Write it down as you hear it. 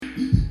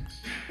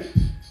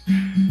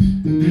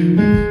Time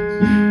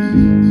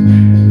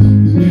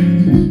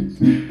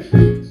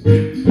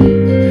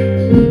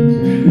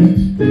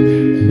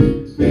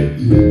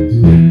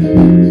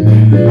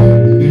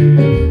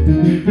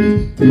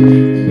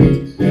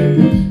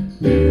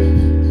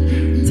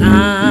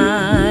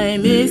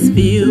is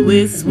filled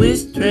with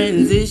swift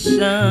transition.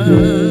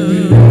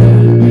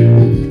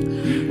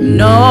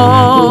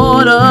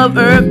 Node of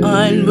earth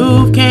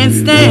unmoved can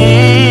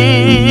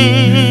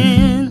stand.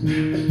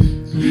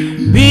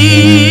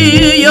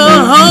 Build your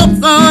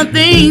hopes on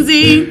things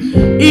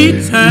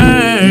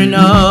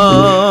eternal.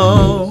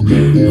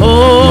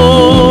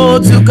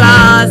 Hold to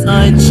God's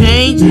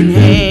unchanging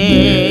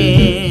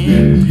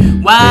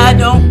hand. Why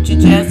don't you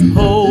just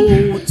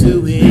hold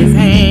to His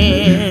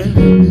hand?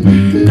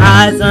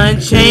 God's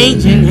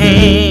unchanging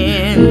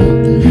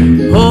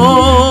hand.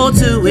 Hold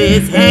to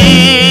His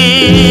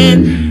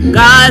hand.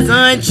 God's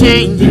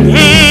unchanging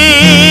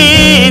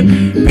hand.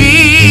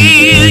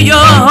 Build your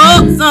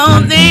hopes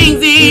on things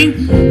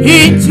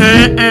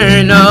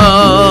eternal.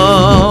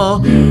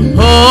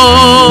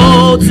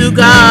 Hold to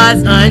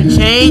God's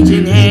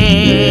unchanging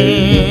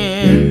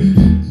hand.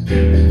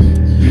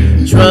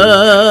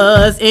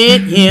 Trust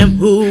in Him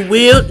who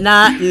will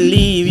not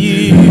leave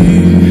you.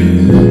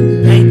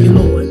 Thank you,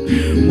 Lord.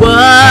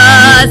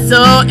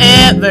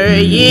 Whatsoever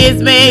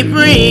years may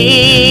bring,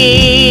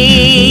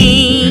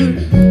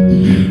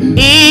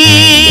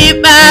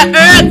 if by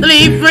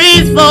earthly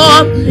friends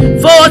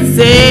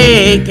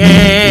forsaken,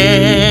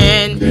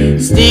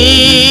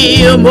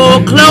 still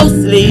more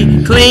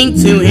closely cling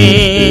to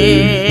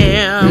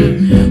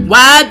Him.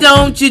 Why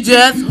don't you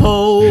just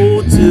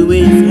hold to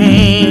His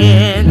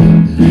hand?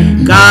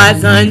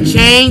 God's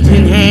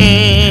unchanging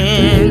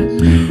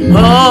hand.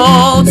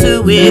 Hold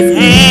to His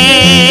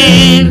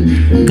hand.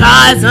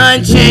 God's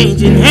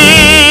unchanging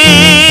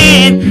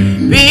hand.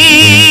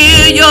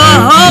 Build your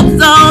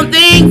hopes on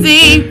things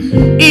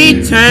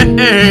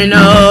eternal.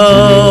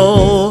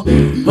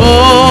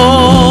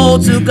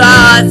 Hold to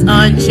God's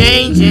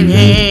unchanging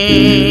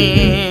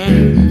hand.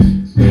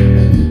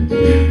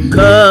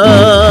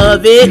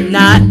 Covet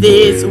not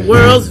this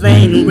world's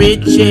vain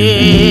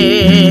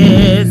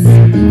riches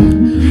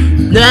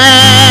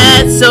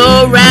that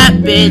so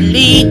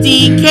rapidly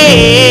decay.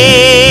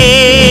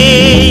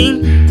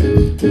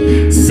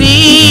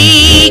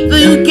 Seek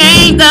to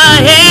gain the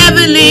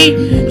heavenly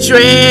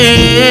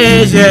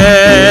treasures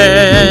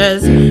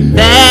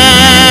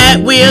that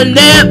will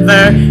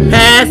never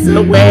pass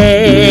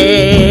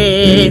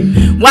away.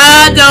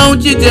 Why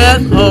don't you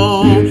just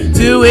hold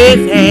to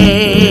His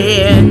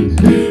hand?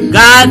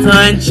 God's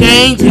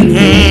unchanging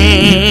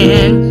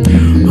hand.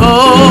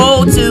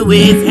 Hold to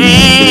His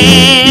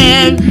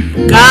hand.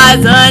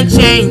 God's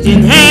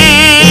unchanging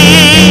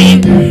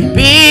hand.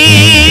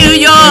 Build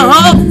your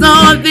hopes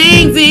on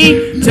things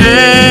eternal.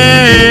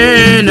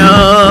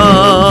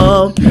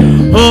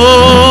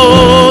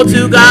 Hold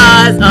to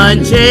God's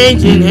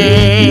unchanging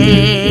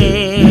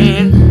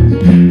hand.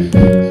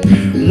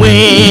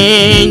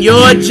 When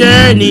your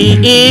journey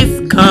is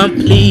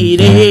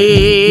completed,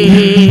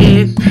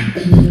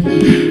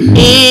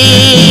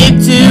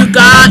 if to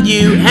God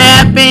you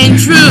have been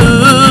true,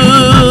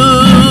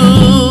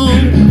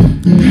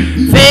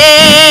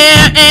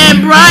 fair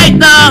and bright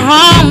the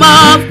home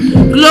of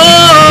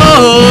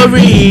glory,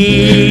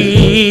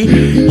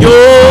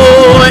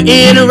 you're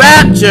in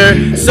rapture,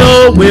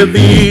 so will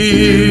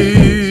be.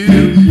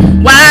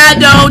 Why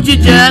don't you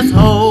just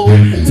hold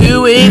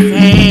to His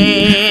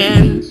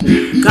hand?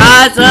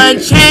 God's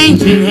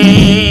unchanging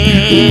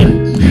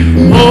hand.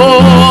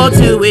 Hold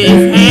to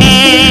His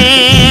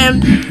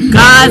hand.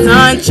 God's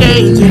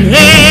unchanging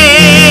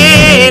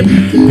hand.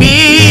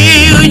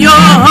 Build your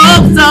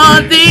hopes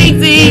on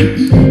things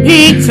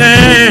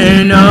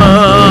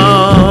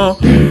eternal.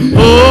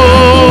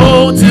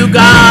 Hold to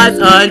God's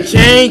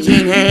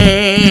unchanging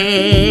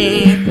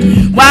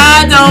hand.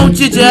 Why don't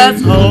you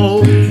just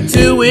hold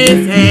to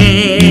His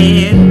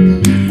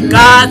hand?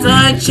 God's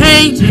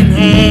unchanging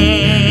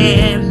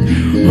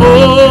hand.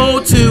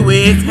 Hold to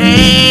His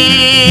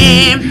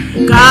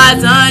hand.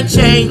 God's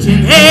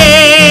unchanging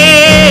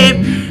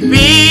hand.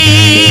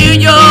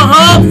 Build your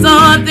hopes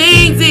on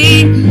things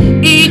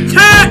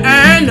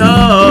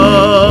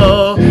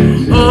eternal.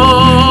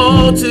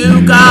 Hold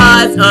to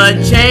God's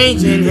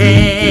unchanging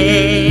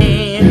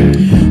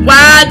hand.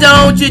 Why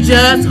don't you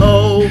just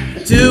hold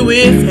to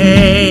His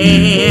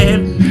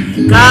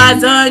hand?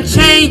 God's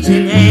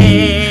unchanging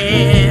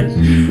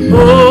hand.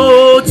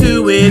 Hold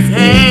to His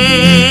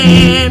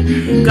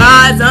hand.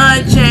 God's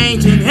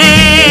unchanging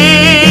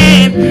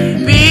hand.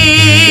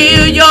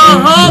 Build your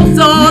hopes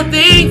on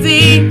things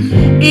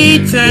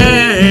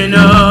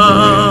eternal.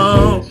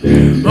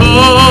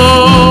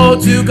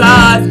 Hold to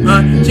God's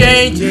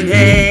unchanging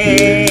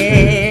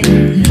hand.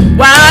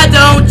 Why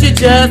don't you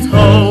just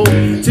hold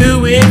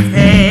to His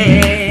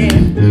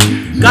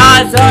hand?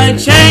 God's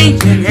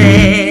unchanging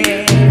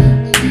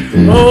hand.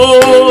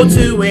 Hold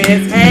to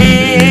His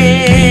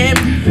hand.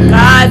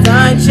 God's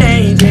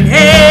unchanging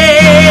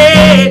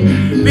hand.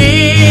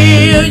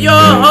 Build your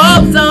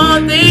hopes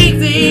on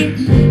things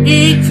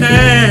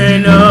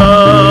eternal.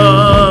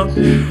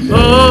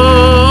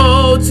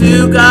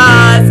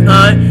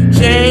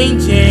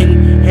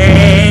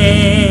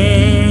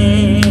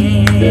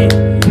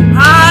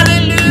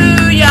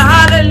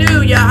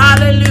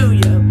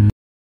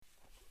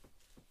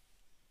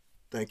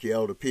 Thank you,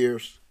 Elder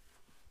Pierce.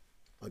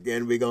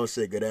 Again, we're going to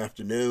say good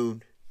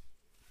afternoon.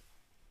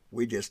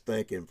 We just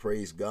thank and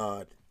praise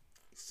God.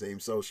 It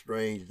seems so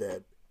strange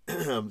that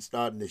I'm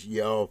starting this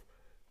year off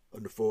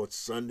on the fourth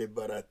Sunday,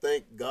 but I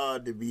thank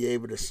God to be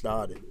able to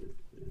start it.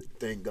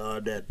 Thank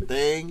God that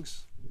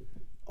things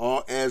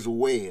are as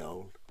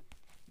well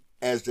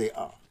as they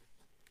are.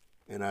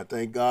 And I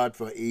thank God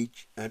for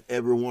each and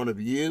every one of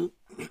you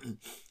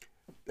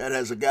that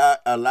has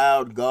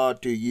allowed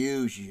God to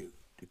use you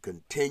to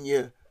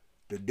continue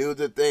to do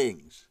the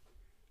things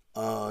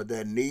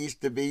that needs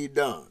to be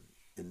done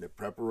in the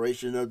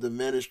preparation of the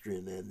ministry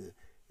and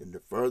in the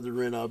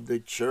furthering of the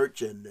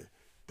church and the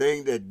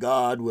thing that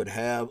God would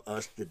have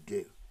us to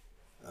do.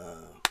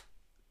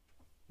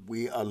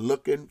 We are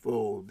looking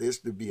for this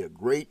to be a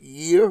great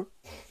year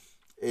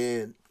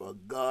and for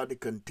God to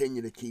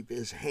continue to keep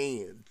his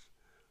hands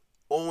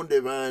on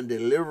divine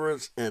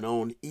deliverance and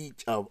on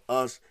each of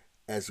us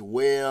as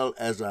well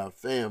as our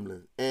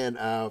families and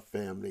our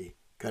family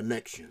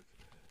connections.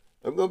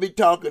 I'm going to be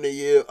talking to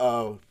you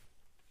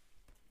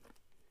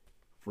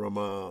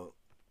from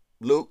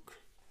Luke,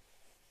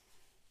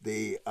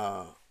 the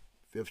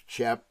 5th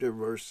chapter,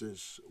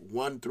 verses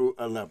 1 through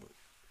 11.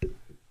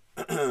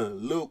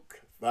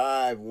 Luke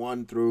 5,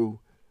 1 through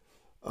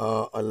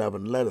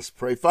 11. Let us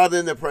pray. Father,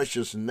 in the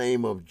precious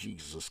name of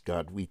Jesus,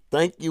 God, we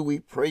thank you, we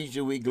praise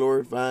you, we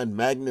glorify and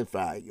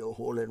magnify your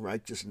holy and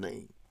righteous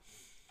name.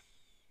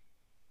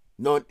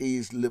 Anoint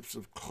these lips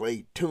of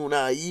clay, tune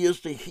our ears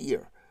to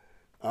hear,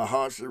 our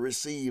hearts to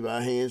receive, our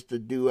hands to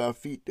do, our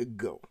feet to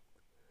go,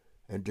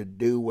 and to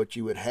do what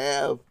you would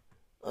have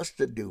us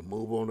to do.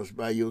 Move on us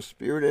by your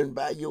Spirit and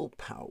by your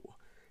power.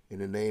 In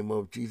the name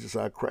of Jesus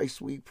our Christ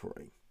we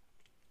pray.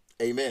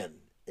 Amen.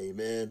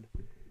 Amen.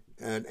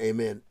 And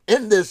amen.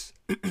 In this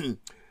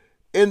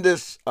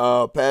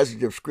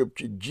passage of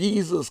Scripture,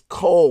 Jesus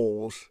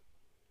calls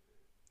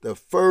the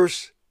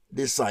first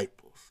disciples.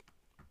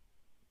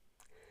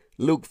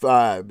 Luke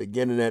 5,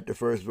 beginning at the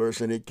first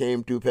verse, and it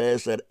came to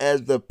pass that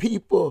as the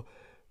people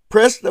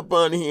pressed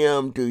upon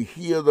him to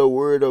hear the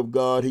word of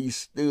God, he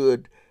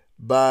stood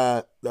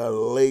by the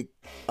lake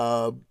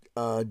of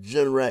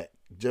Gennesaret,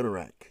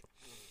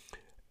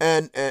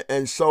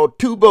 and saw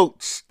two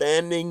boats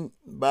standing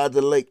by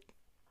the lake.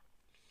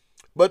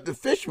 But the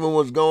fishermen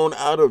was gone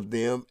out of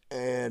them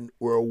and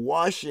were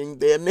washing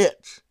their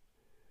nets.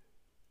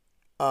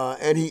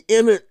 And he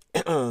entered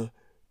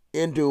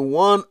into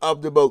one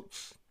of the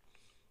boats,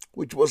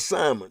 which was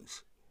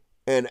Simon's,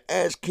 and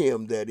asked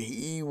him that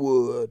he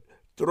would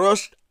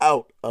thrust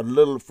out a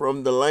little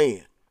from the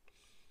land.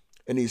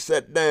 And he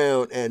sat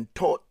down and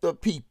taught the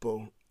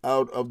people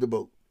out of the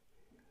boat.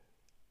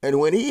 And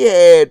when he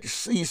had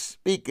ceased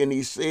speaking,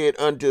 he said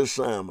unto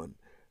Simon,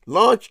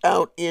 launch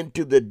out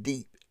into the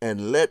deep,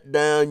 and let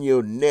down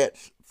your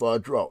nets for a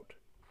draught.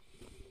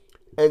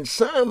 And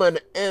Simon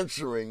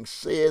answering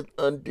said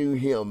unto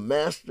him,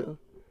 Master,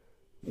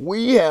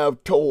 we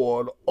have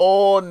toiled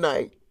all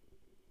night,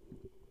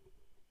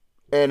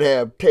 and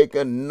have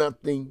taken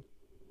nothing.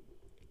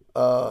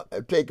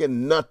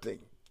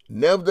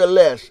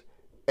 Nevertheless,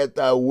 at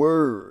thy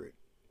word,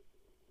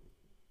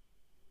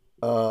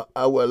 I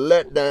will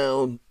let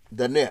down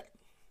the net.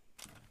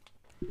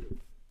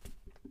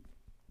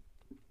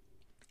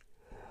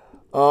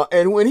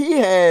 And when he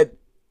had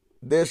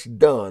this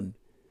done,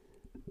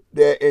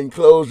 there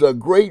enclosed a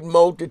great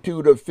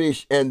multitude of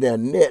fish, and their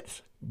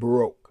nets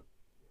broke.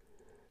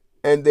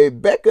 And they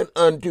beckoned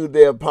unto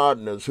their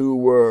partners who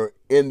were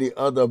in the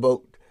other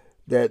boat,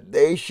 that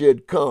they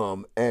should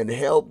come and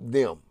help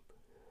them.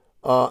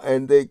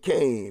 And they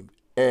came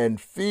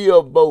and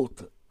filled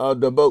both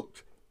of the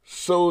boats,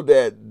 so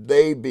that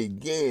they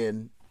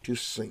began to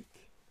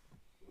sink.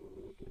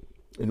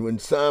 And when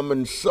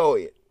Simon saw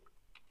it,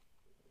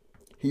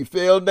 he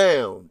fell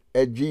down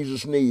at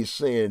Jesus' knees,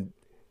 saying,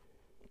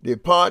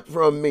 Depart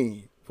from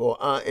me, for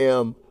I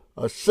am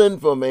a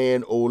sinful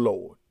man, O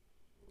Lord.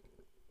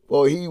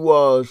 For he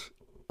was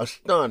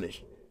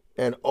astonished,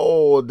 and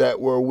all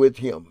that were with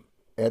him,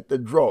 at the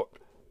draught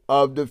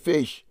of the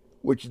fish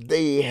which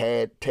they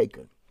had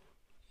taken.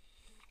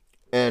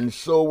 And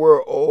so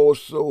were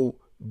also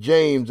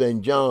James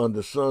and John,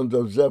 the sons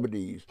of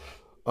Zebedee,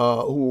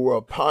 who were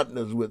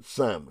partners with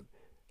Simon.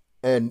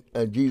 And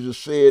Jesus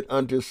said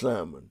unto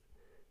Simon,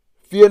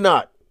 Fear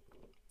not,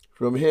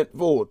 from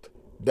henceforth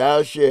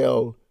thou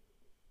shalt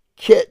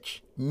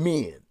catch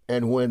men.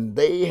 And when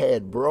they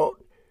had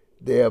brought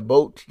their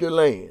boats to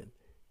land,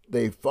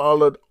 they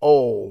forsook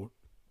all,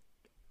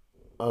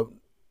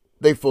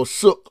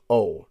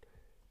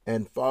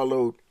 and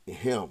followed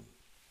him.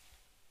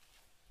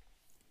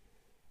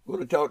 I'm going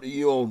to talk to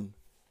you on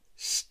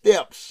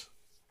steps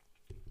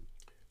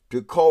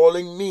to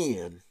calling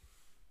men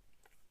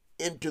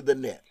into the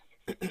net.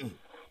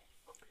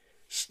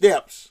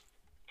 Steps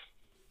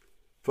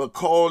for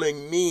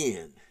calling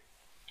men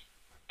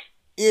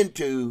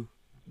into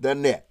the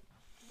net.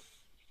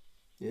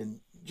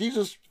 And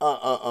Jesus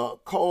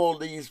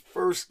called these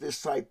first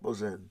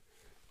disciples, and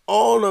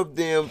all of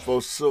them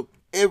forsook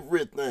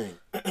everything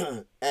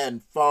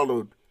and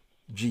followed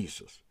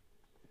Jesus.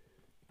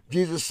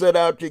 Jesus set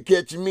out to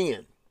catch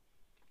men.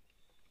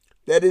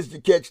 That is,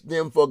 to catch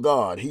them for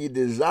God. He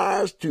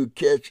desires to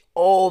catch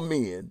all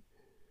men,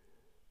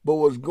 but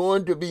was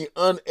going to be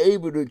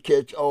unable to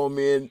catch all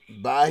men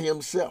by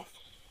himself.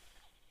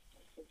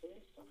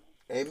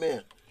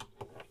 Amen.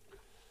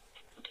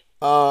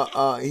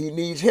 He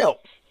needs help.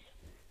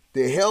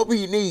 The help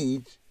he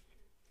needs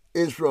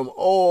is from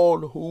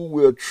all who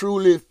will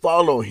truly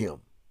follow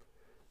him.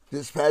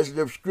 This passage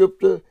of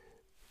scripture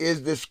is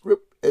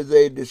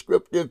a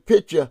descriptive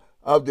picture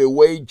of the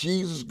way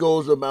Jesus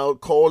goes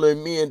about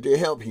calling men to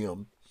help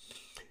him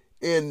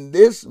in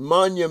this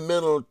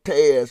monumental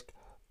task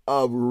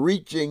of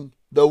reaching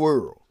the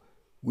world.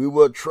 We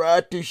will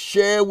try to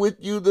share with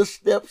you the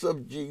steps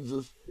of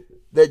Jesus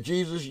that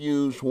Jesus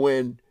used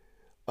when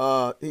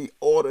in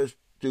order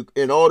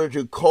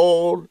to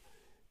call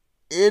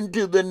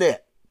into the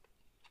net,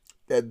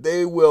 that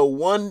they will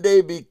one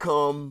day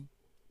become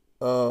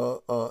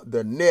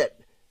the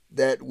net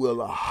that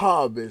will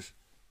harvest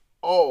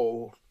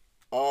all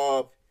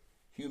of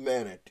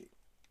humanity.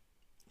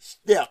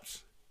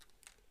 Steps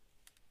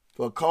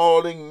for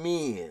calling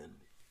men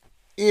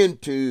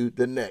into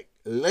the net.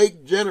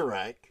 Lake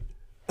Generac,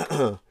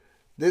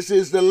 this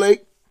is the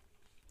lake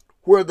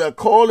where the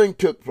calling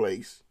took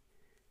place.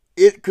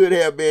 It could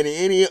have been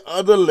any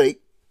other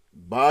lake,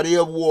 body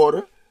of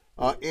water,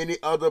 or any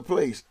other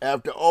place.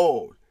 After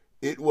all,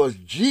 it was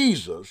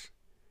Jesus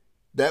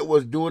that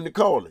was doing the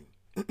calling.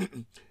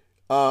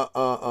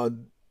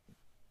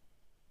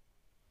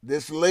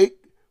 This lake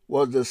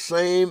was the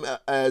same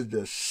as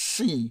the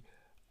Sea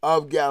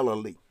of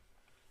Galilee.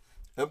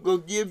 I'm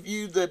going to give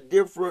you the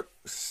different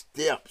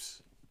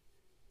steps.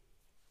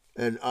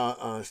 And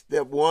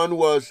step one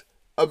was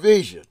a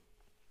vision.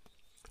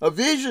 A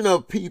vision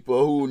of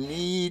people who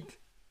need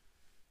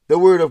the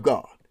Word of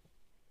God.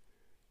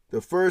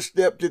 The first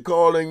step to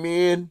calling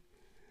men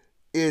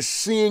is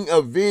seeing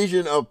a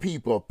vision of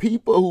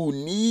people who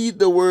need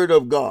the Word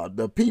of God.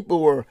 The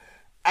people were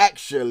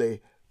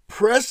actually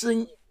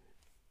pressing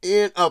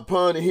in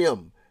upon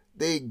him.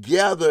 They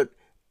gathered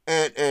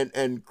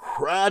and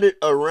crowded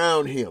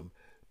around him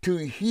to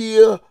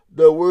hear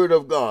the Word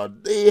of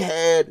God. They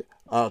had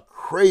a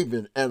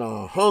craving and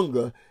a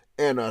hunger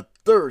and a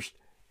thirst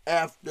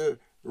after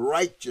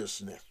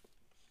righteousness.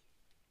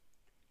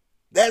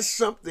 That's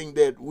something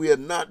that we are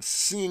not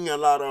seeing a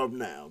lot of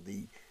now.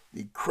 The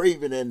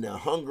craving and the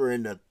hunger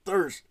and the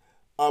thirst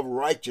of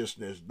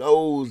righteousness.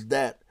 Those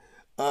that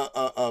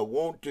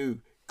want to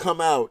come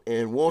out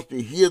and wants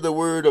to hear the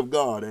Word of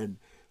God and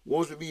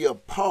wants to be a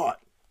part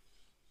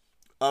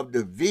of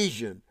the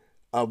vision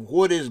of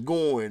what is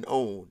going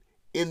on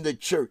in the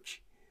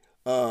church,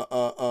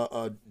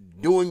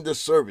 doing the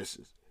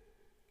services.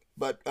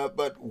 But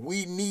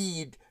we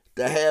need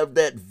to have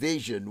that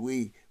vision.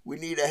 We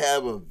need to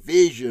have a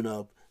vision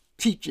of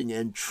teaching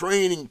and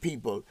training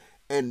people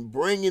and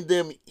bringing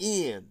them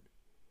in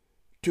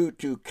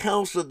to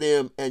counsel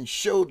them and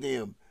show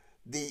them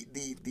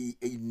the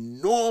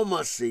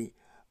enormity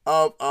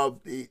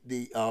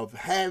of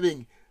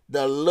having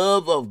the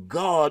love of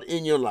God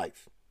in your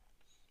life,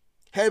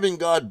 having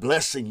God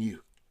blessing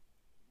you,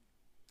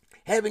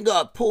 having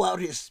God pour out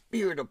His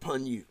Spirit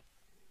upon you,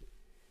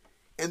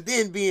 and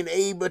then being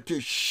able to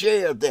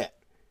share that.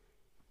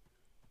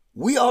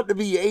 We ought to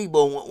be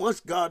able, once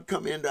God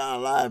come into our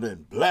life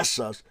and bless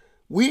us,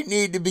 we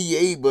need to be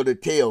able to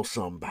tell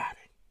somebody.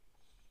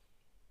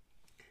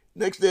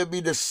 Next, there'll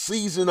be the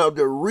season of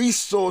the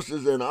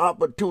resources and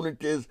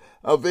opportunities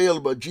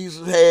available.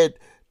 Jesus had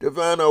to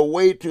find a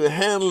way to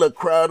handle a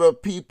crowd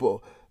of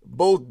people,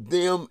 both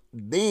them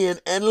then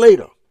and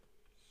later.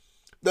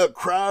 The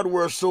crowd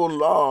were so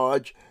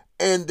large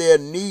and their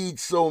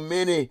needs so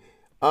many,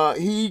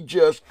 he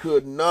just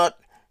could not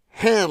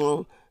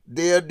handle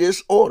their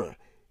disorder.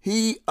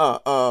 He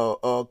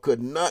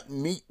could not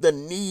meet the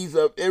needs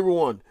of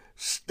everyone.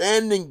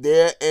 Standing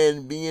there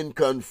and being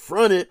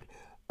confronted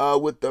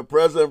with the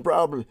present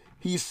problem,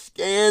 he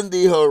scanned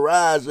the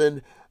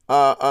horizon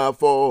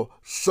for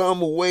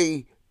some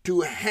way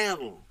to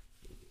handle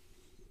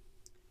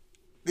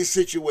this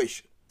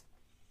situation.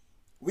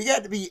 We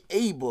got to be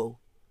able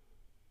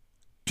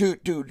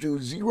to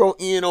zero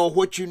in on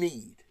what you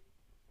need.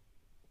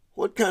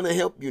 What kind of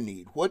help you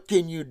need? What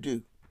can you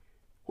do?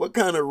 What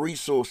kind of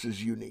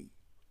resources you need?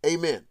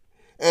 Amen.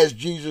 As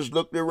Jesus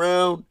looked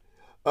around,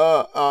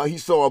 he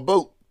saw a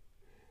boat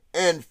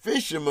and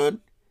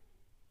fishermen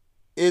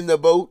in the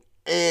boat,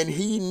 and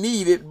he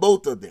needed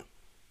both of them.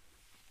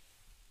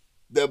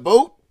 The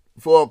boat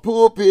for a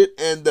pulpit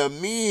and the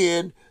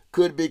men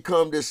could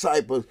become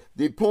disciples.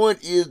 The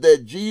point is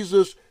that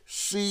Jesus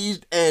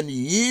seized and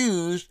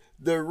used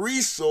the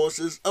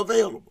resources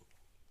available.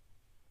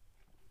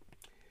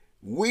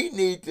 We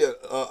need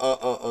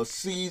to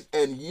seize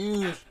and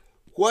use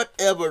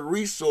whatever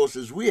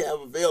resources we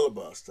have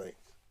available, I think.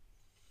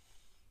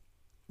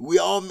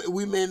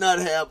 We may not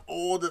have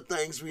all the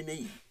things we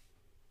need,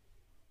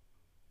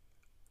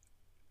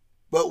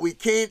 but we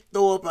can't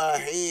throw up our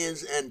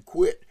hands and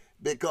quit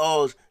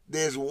because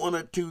there's one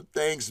or two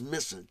things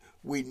missing.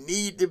 We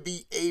need to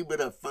be able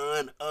to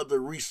find other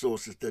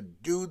resources to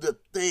do the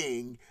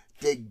thing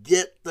to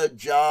get the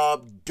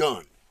job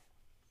done.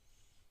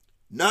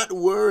 Not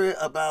worry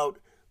about,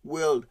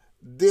 well,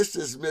 this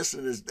is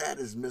missing, is that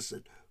is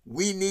missing.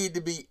 We need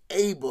to be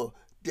able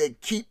to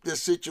keep the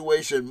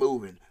situation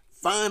moving.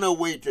 Find a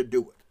way to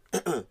do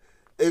it.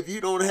 If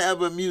you don't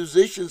have a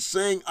musician,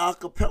 sing a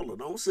cappella.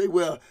 Don't say,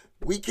 well,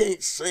 we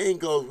can't sing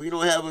because we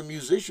don't have a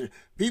musician.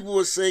 People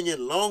were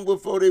singing long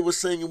before they were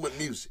singing with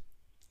music,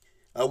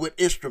 with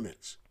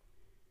instruments.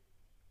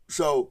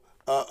 So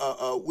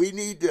we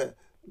need to,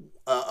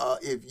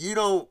 if you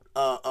don't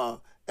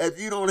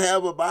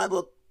have a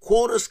Bible,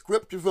 quote a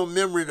scripture from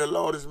memory. The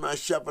Lord is my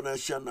shepherd, I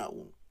shall not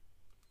want.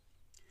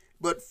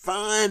 But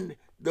find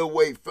the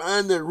way,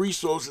 find the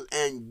resources,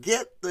 and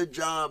get the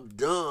job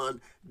done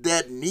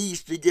that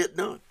needs to get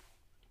done.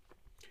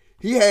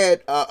 He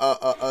had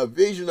a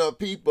vision of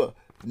people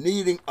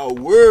needing a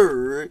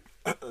word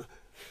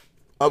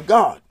of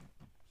God.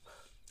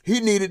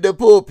 He needed the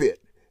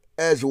pulpit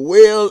as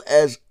well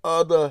as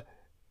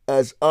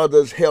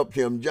others helped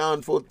him.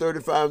 John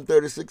 4:35 and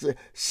 36 says,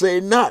 say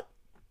not,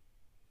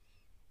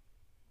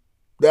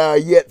 there are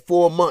yet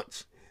 4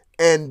 months,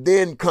 and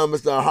then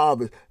cometh the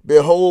harvest.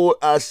 Behold,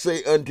 I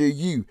say unto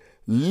you,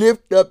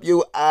 lift up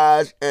your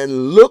eyes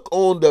and look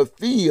on the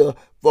field,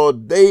 for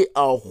they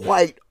are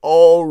white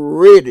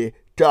already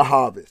to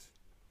harvest.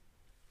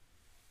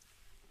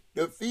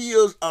 The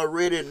fields are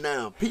ready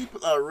now.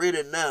 People are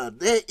ready now.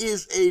 There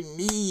is a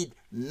need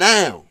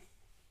now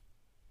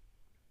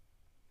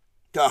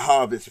to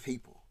harvest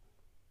people.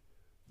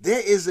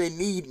 There is a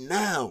need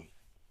now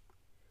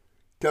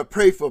to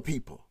pray for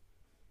people.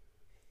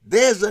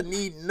 There's a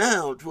need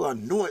now to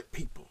anoint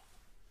people.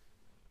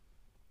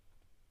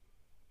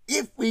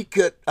 If we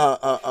could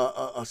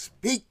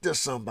speak to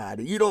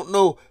somebody, you don't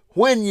know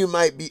when you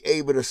might be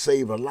able to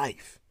save a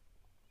life.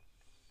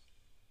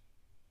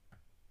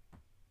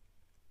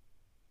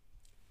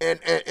 And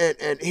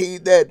he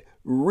that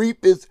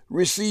reapeth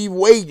receive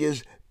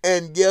wages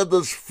and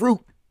gathers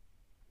fruit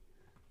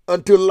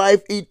unto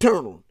life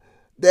eternal,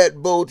 that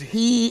both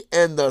he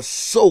and the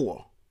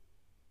sower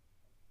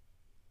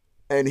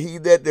and he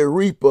that the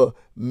reaper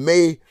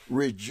may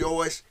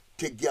rejoice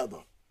together.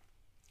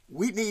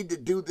 We need to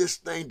do this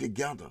thing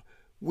together.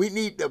 We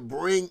need to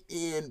bring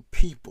in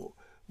people.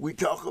 We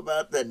talk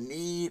about the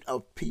need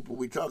of people.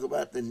 We talk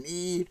about the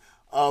need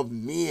of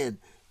men.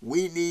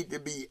 We need to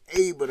be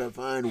able to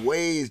find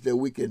ways that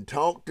we can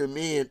talk to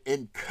men,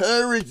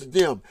 encourage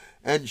them,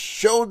 and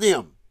show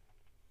them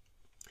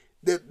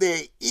that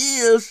there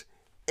is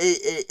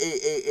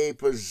a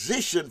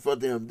position for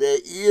them. There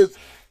is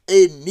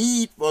a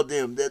need for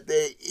them, that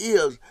there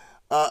is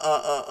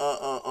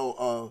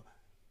a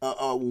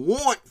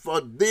want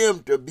for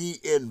them to be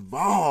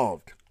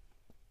involved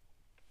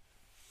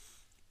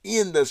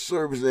in the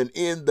service and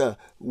in the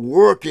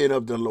working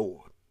of the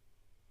Lord.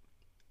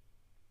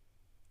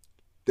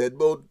 That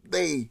both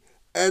they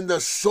and the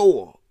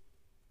sower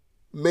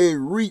may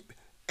reap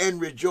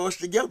and rejoice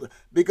together.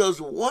 Because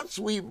once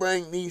we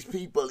bring these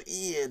people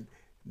in,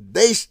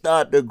 they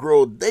start to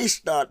grow, they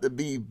start to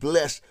be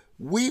blessed.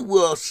 We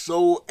will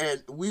sow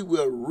and we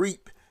will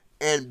reap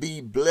and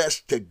be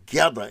blessed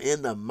together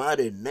in the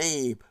mighty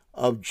name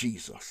of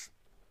Jesus.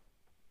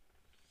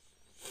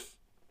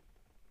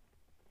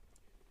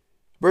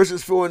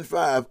 Verses 4 and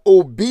 5,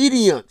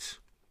 obedience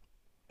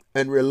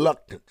and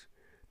reluctance.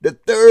 The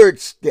third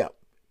step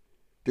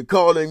to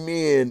calling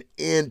men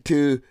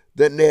into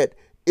the net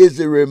is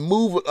the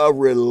removal of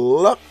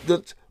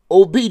reluctant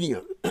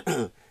obedience.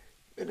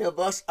 Many of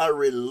us are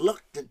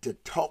reluctant to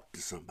talk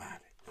to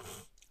somebody.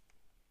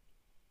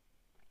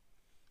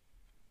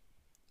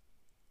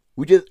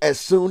 We just, as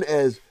soon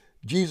as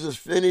Jesus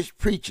finished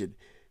preaching,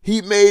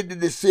 he made the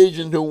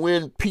decision to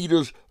win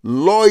Peter's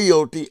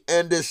loyalty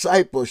and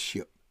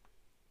discipleship.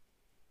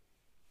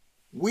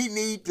 We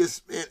need to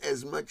spend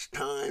as much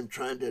time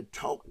trying to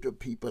talk to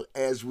people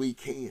as we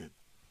can.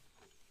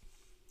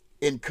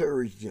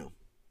 Encourage them.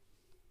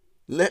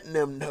 Letting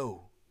them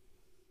know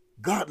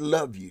God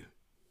loves you.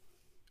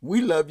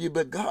 We love you,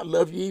 but God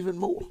loves you even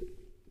more.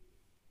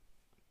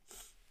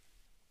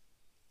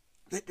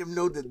 Let them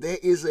know that there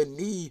is a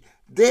need.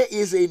 There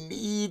is a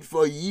need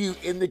for you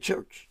in the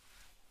church.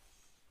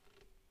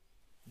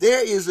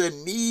 There is a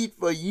need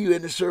for you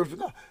in the service of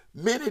God.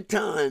 Many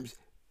times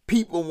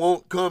people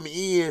won't come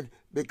in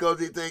because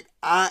they think,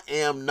 I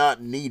am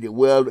not needed.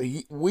 Well,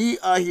 we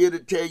are here to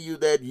tell you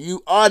that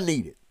you are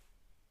needed.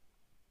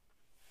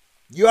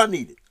 You are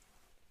needed.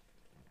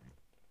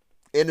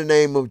 In the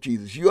name of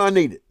Jesus, you are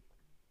needed.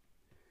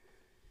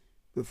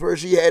 But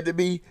first you had to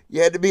be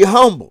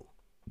humble.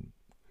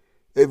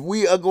 If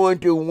we are going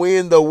to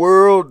win the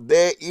world,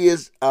 there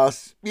is a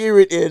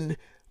spirit in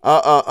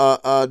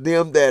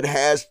them that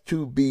has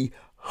to be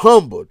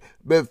humbled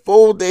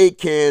before they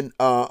can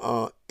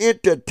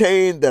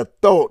entertain the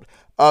thought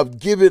of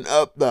giving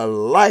up the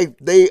life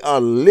they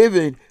are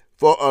living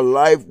for a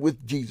life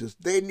with Jesus.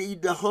 They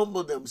need to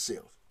humble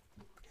themselves.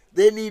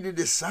 They need to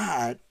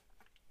decide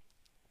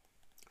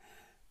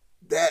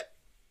that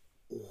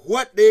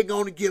what they're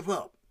going to give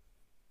up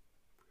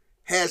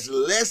has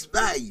less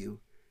value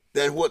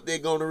than what they're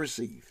going to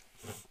receive.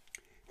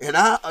 And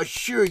I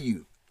assure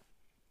you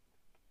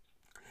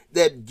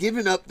that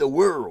giving up the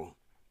world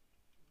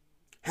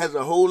has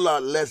a whole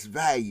lot less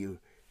value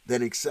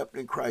than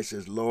accepting Christ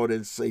as Lord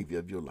and Savior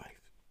of your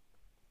life.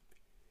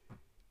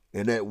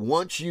 And that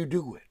once you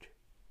do it,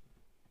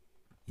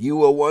 you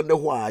will wonder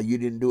why you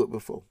didn't do it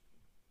before.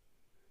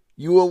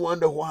 You will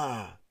wonder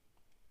why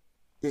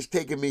it's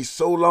taken me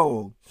so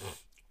long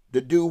to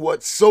do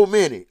what so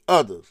many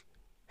others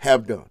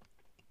have done.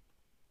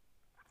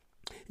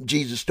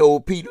 Jesus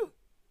told Peter,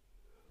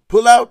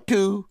 pull out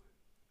to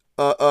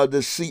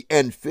the sea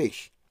and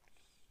fish.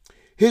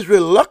 His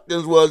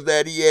reluctance was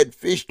that he had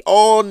fished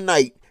all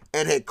night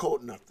and had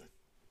caught nothing.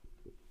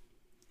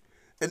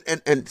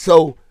 And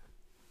so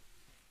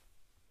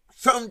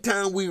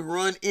sometimes we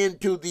run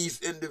into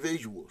these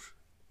individuals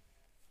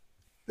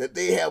that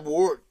they have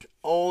worked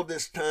all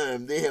this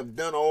time. They have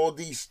done all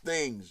these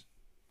things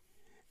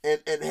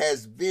and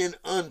has been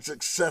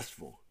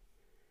unsuccessful.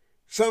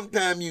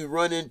 Sometimes you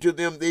run into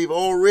them, they've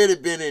already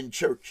been in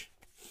church.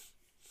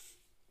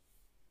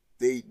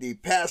 The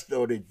pastor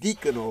or the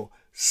deacon or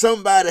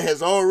somebody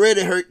has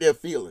already hurt their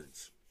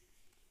feelings.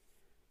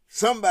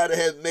 Somebody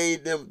has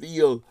made them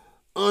feel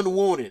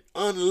unwanted,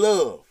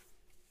 unloved,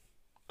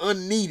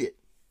 unneeded.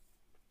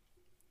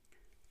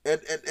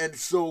 And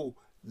so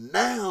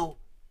now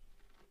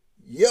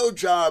your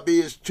job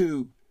is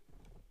to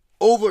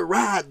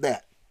override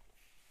that.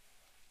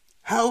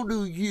 How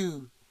do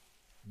you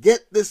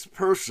get this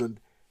person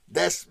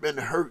that's been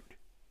hurt,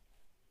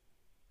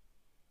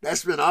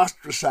 that's been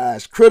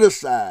ostracized,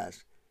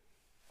 criticized,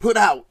 put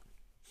out,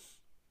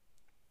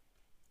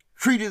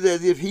 treated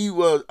as if he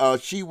was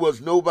she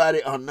was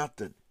nobody or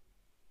nothing?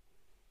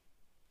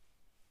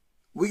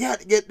 We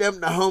got to get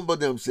them to humble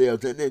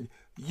themselves, and then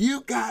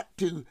you got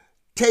to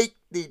take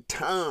the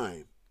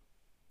time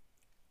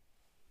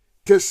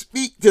to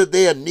speak to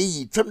their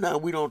needs.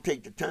 Sometimes we don't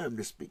take the time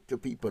to speak to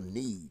people's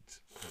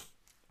needs.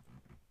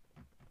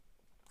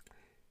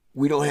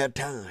 We don't have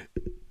time.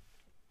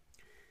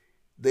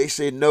 They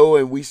say no,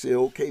 and we say,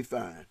 okay,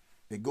 fine.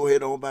 And go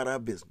ahead on about our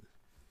business.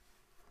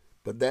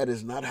 But that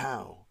is not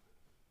how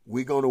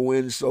we're going to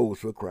win souls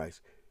for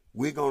Christ.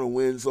 We're going to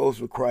win souls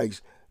for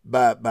Christ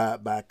by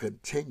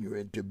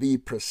continuing to be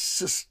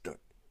persistent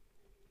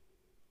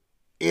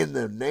in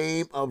the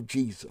name of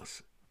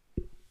Jesus.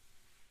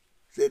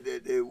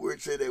 The word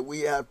said that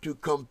we have to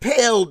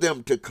compel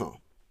them to come.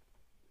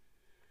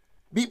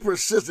 Be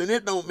persistent.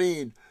 It don't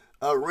mean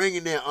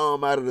wringing their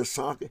arm out of the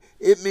socket.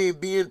 It means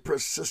being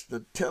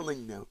persistent,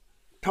 telling them,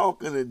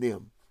 talking to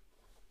them,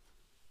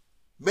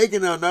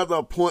 making another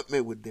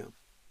appointment with them,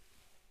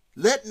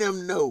 letting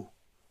them know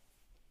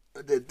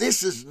that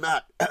this is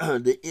not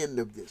the end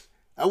of this.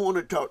 I want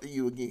to talk to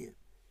you again.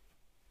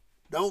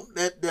 Don't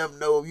let them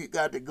know you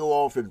got to go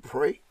off and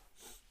pray.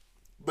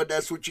 But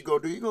that's what you're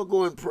going to do. You're going to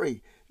go and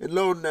pray. And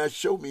Lord, now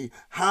show me,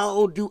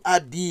 how do I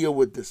deal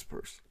with this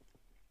person?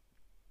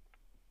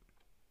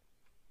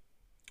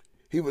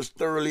 He was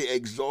thoroughly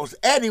exhausted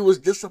and he was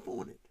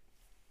disappointed.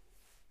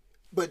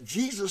 But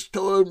Jesus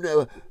told him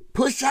to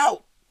push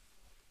out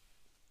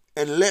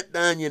and let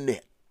down your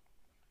net.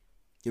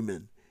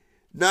 Amen.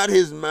 Not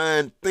his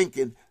mind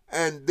thinking,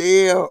 and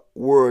there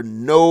were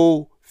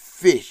no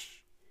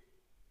fish.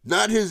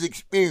 Not his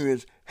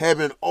experience,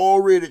 having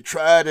already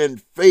tried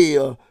and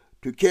failed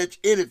to catch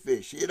any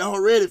fish. He had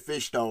already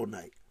fished all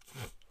night.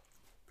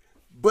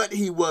 But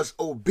he was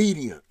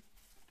obedient.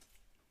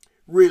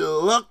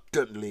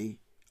 Reluctantly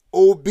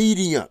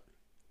obedient.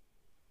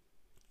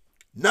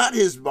 Not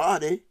his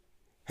body,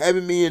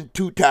 having been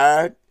too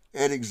tired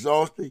and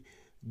exhausted,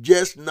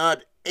 just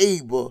not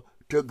able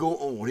to go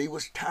on. He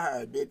was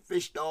tired. They'd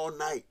fished all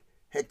night,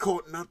 had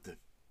caught nothing.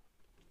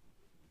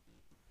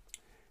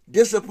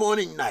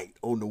 Disappointing night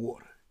on the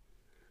water.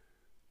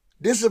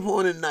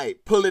 Disappointing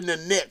night, pulling the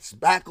nets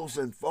backwards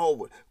and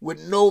forward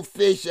with no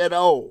fish at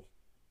all.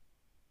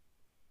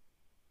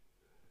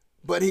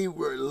 But he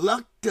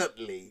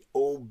reluctantly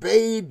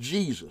obeyed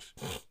Jesus.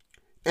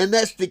 And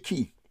that's the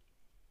key.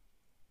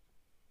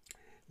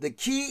 The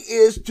key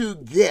is to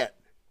get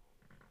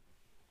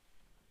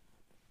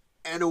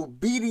an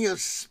obedient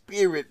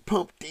spirit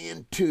pumped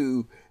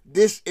into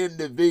this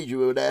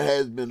individual that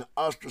has been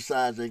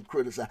ostracized and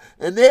criticized.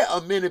 And there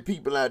are many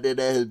people out there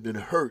that have been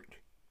hurt.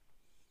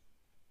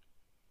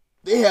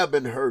 They have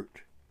been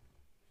hurt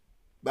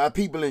by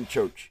people in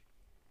church.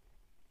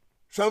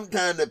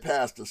 Sometimes the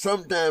pastor,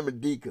 sometimes a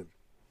deacon,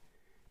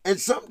 and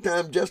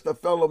sometimes just a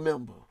fellow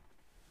member.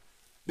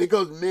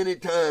 Because many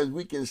times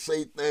we can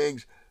say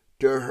things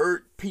to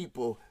hurt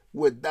people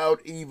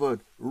without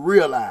even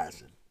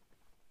realizing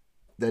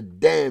the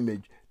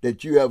damage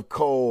that you have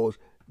caused.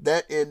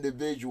 That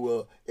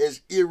individual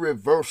is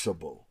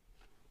irreversible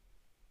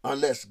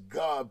unless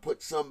God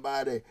puts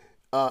somebody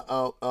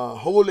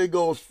Holy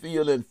Ghost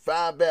feeling,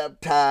 fire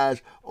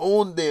baptized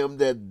on them,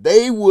 that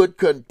they would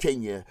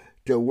continue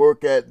to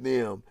work at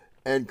them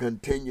and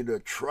continue to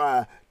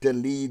try to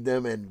lead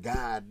them and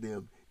guide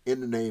them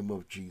in the name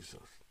of Jesus.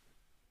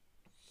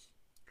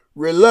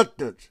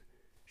 reluctance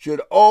should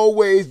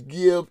always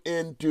give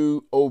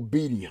into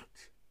obedience.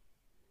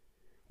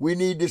 We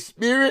need the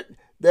spirit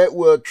that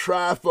will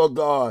try for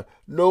God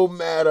no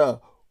matter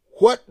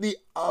what the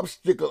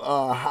obstacle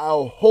or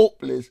how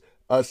hopeless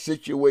a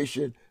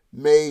situation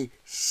may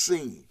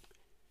seem.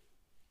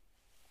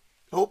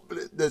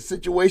 The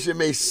situation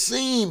may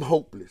seem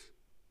hopeless,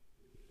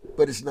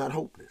 but it's not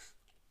hopeless.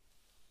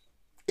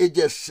 It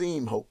just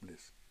seems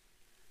hopeless.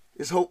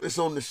 It's hopeless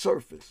on the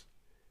surface.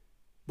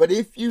 But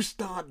if you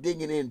start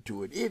digging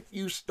into it, if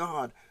you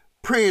start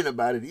praying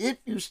about it, if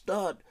you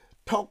start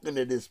talking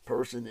to this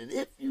person, and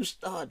if you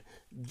start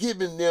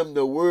giving them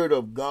the word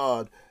of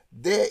God,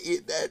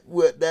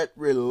 that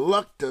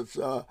reluctance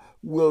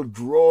will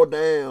draw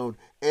down,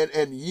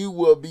 and you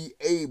will be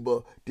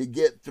able to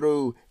get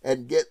through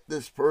and get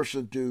this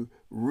person to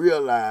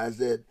realize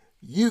that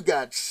you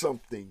got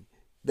something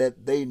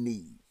that they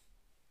need.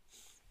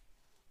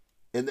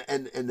 And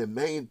the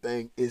main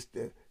thing is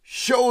to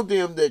show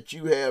them that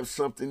you have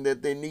something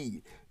that they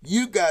need.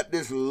 You got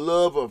this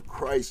love of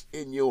Christ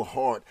in your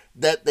heart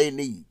that they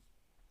need.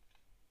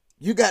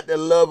 You got the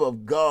love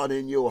of God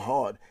in your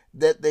heart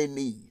that they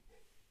need.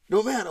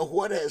 No matter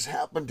what has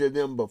happened to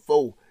them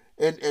before,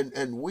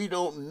 and we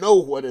don't know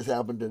what has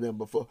happened to them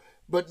before,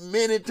 but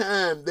many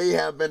times they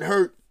have been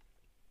hurt.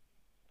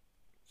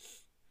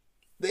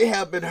 They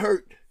have been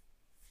hurt.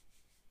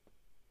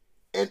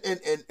 And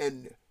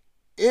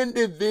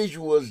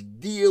individuals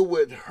deal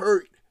with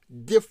hurt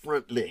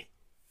differently.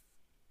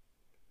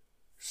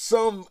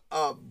 Some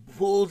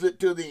pulls it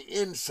to the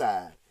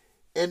inside,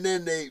 and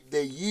then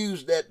they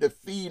use that to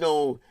feed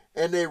on,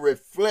 and they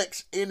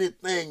reflects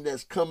anything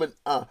that's coming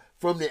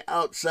from the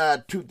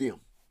outside to them.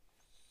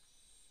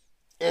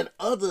 And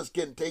others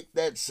can take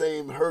that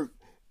same hurt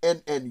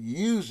and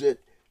use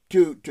it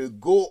to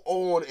go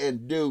on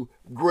and do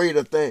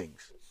greater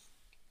things.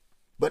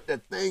 But the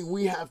thing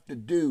we have to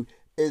do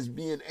is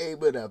being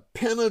able to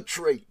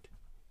penetrate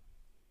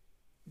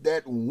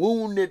that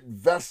wounded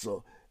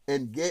vessel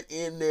and get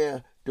in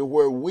there to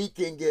where we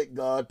can get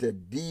God to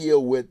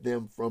deal with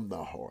them from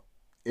the heart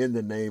in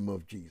the name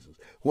of Jesus.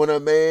 When a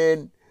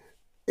man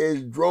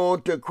is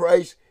drawn to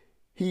Christ,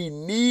 he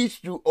needs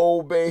to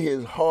obey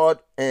his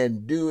heart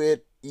and do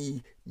it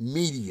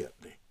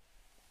immediately.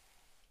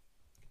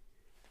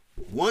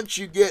 Once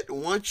you get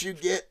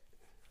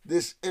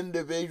this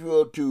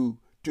individual to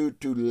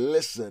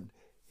listen,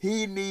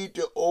 he needs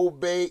to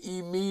obey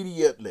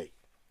immediately.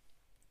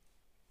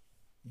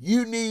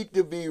 You need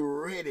to be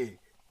ready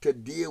to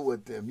deal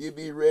with them. You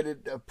be ready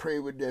to pray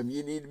with them.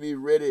 You need to be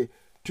ready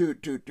to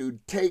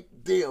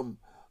take them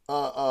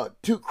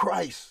to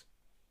Christ,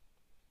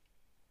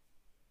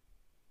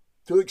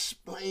 to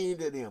explain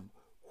to them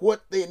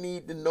what they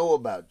need to know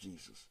about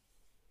Jesus,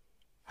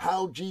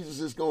 how Jesus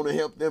is going to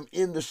help them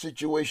in the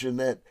situation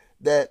that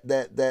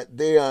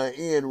they are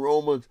in.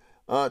 Romans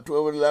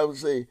 12:11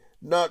 say,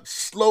 not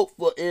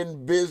slothful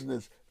in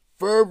business,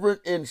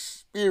 fervent in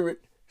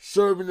spirit,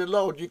 serving the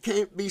Lord. You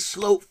can't be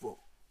slothful.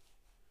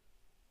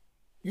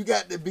 You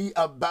got to be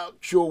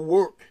about your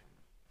work.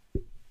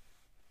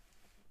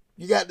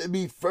 You got to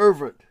be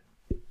fervent.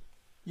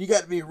 You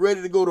got to be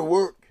ready to go to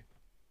work.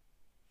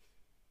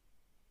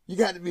 You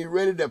got to be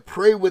ready to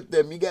pray with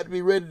them. You got to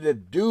be ready to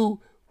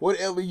do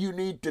whatever you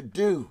need to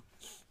do.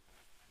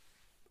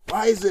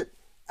 Why is it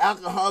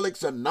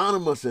Alcoholics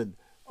Anonymous and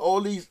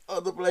all these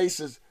other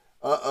places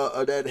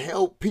that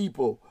help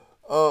people,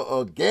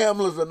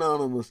 Gamblers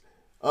Anonymous,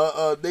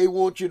 they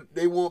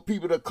want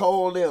people to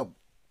call them.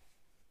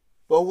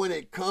 But when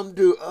it comes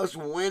to us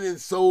winning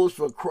souls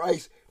for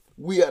Christ,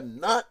 we are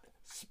not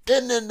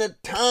spending the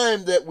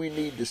time that we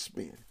need to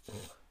spend.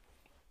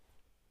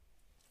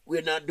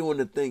 We're not doing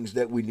the things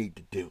that we need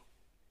to do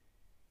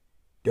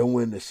to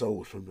win the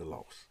souls from the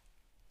lost.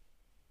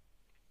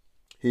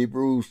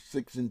 Hebrews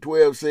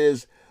 6:12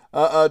 says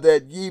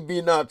that ye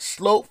be not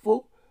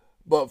slothful,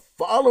 but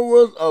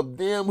followers of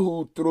them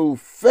who through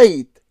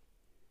faith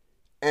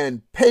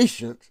and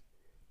patience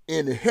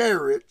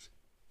inherit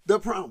the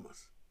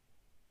promise.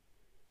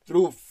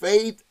 Through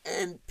faith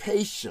and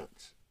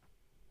patience,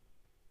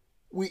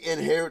 we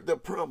inherit the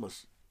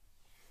promise.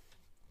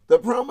 The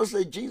promise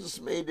that Jesus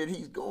made that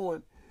he's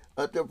going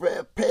to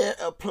prepare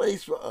a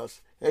place for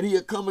us, and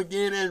he'll come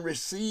again and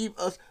receive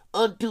us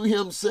unto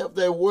himself,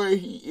 that where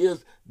he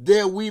is,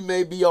 there we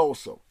may be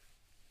also.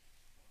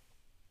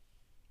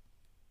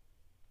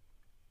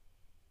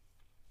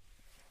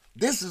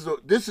 This is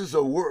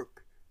a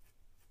work.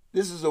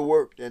 This is a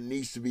work that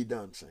needs to be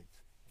done, saints.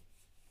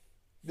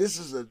 This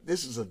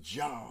is a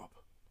job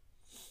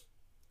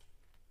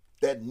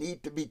that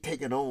need to be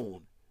taken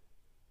on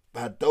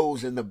by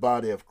those in the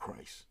body of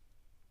Christ.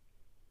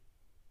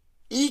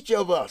 Each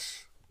of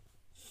us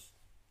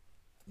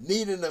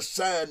need an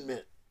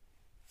assignment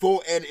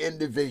for an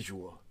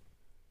individual.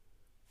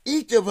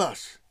 Each of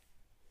us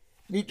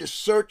need to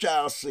search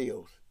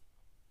ourselves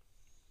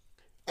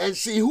and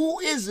see who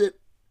is it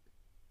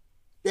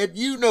that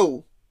you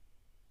know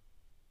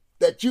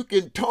that you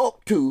can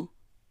talk to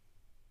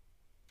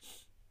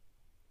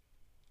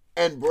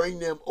and bring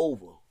them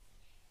over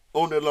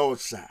on the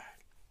Lord's side.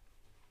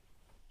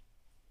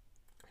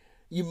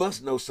 You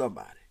must know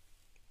somebody.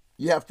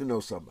 You have to know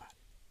somebody.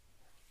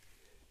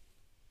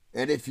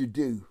 And if you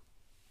do,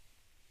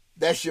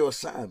 that's your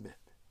assignment.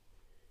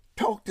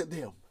 Talk to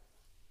them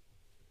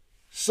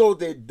so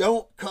they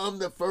don't come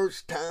the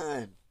first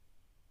time.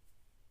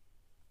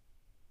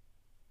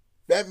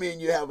 That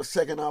means you have a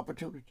second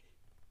opportunity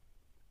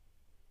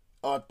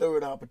or a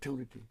third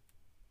opportunity.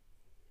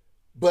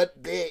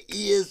 But there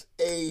is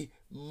a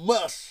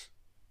must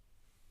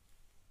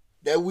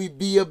that we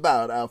be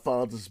about our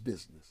Father's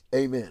business.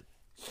 Amen.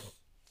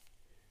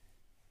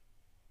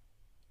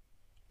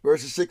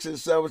 Verses 6 and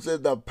 7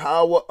 says, the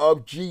power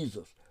of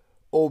Jesus.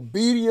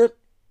 Obedient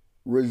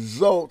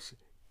results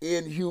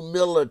in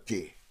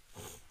humility.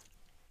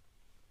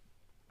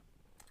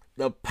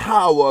 The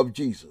power of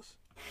Jesus.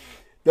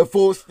 The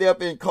fourth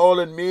step in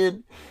calling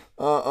men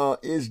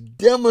is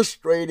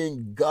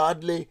demonstrating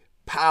godly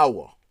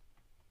power.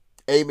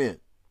 Amen.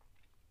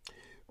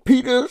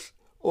 Peter's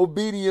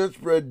obedience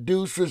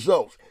produced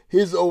results.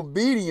 His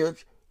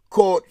obedience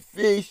caught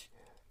fish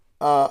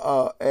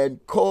and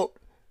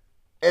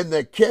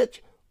the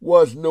catch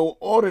was no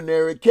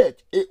ordinary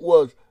catch. It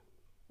was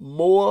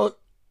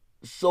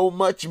so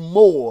much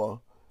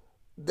more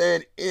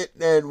than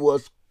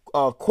was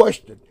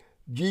questioned.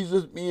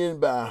 Jesus being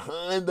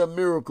behind the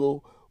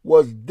miracle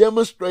was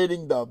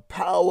demonstrating the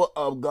power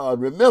of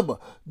God. Remember,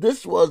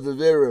 this was the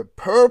very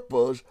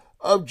purpose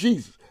of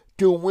Jesus,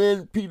 to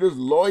win Peter's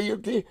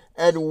loyalty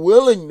and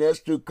willingness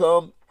to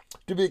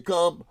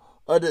become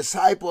a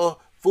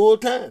disciple full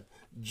time.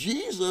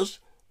 Jesus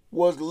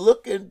was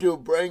looking to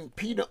bring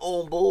Peter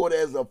on board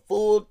as a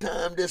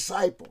full-time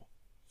disciple,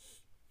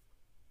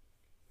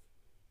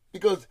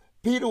 because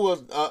Peter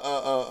was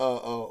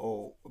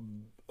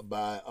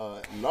by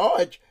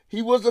large,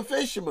 he was a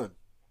fisherman.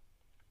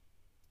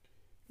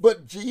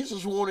 But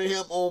Jesus wanted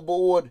him on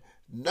board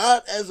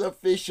not as a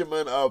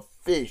fisherman of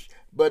fish,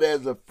 but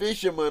as a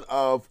fisherman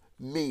of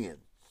men.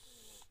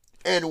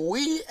 And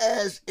we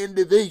as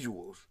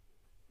individuals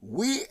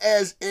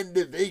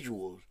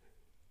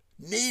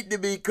need to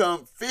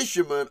become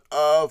fishermen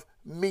of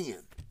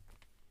men,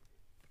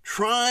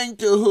 trying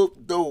to hook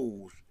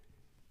those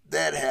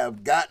that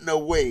have gotten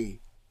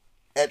away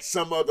at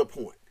some other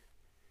point.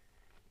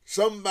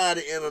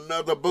 Somebody in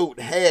another boat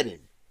had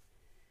him,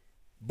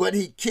 but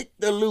he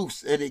kicked the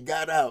loose and he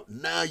got out.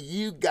 Now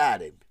you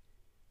got him.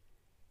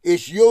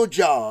 It's your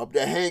job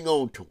to hang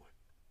on to him.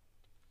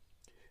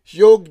 It's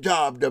your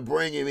job to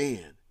bring him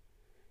in.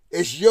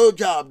 It's your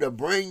job to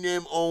bring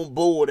them on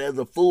board as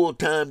a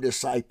full-time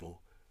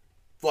disciple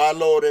for our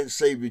Lord and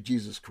Savior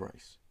Jesus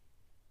Christ.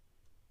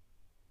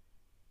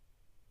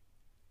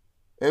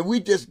 And we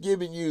just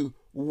giving you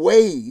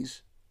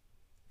ways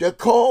to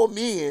call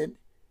men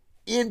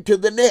into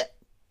the net.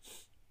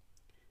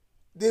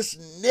 This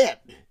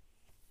net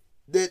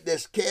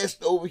that's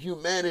cast over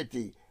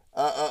humanity,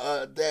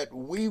 that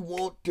we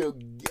want to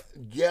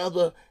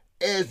gather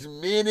as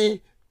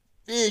many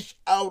fish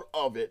out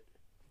of it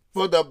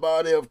for the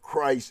body of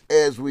Christ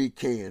as we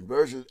can.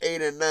 Verses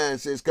 8 and 9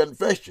 says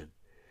confession.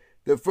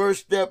 The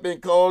first step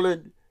in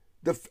calling,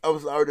 the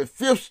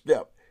fifth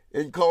step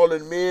in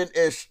calling men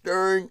is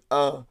stirring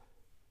a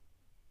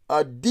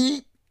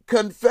deep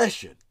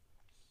confession.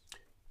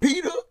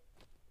 Peter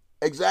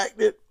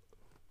exacted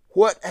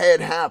what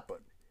had happened.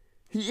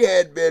 He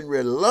had been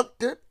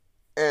reluctant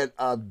and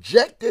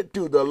objected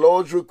to the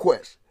Lord's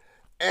request,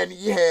 and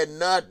he had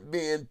not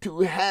been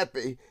too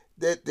happy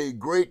that the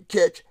great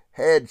catch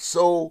had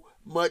so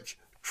much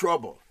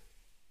trouble.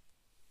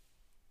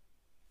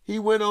 He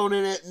went on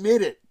and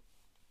admitted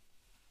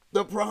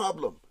the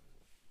problem.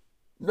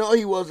 No,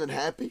 he wasn't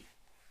happy.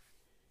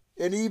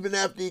 And even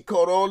after he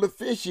caught all the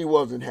fish, he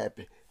wasn't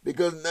happy,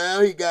 because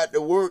now he got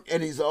to work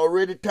and he's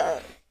already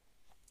tired.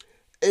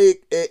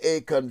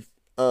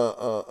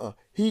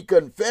 He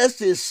confessed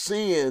his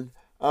sin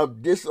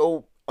of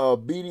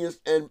disobedience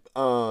and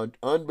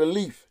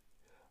unbelief,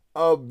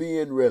 of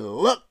being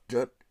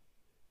reluctant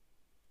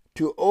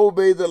to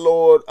obey the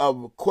Lord,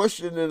 of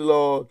questioning the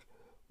Lord's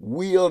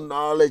will,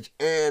 knowledge,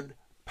 and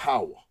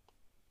power.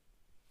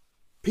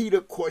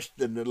 Peter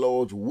questioned the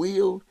Lord's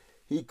will,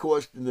 he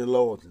questioned the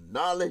Lord's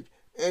knowledge,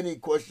 and he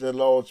questioned the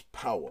Lord's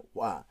power.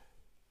 Why?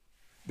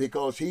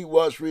 Because he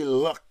was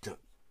reluctant.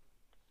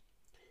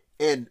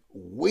 And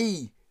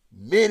we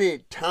many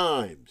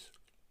times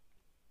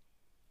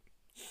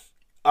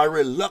are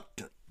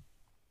reluctant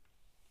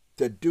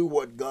to do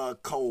what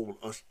God called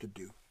us to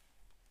do.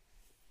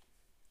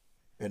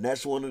 And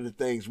that's one of the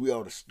things we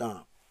ought to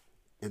stop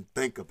and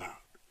think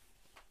about.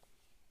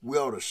 We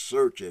ought to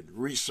search and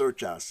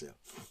research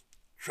ourselves,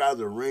 try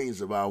the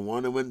reins of our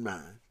wandering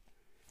mind,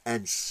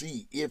 and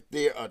see if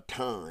there are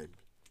times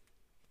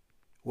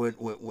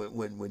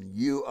when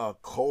you are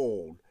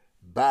called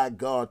by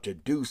God to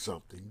do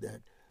something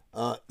that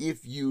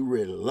if you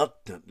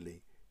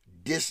reluctantly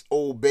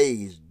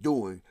disobeys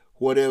doing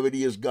whatever it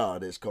is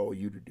God has called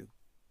you to do.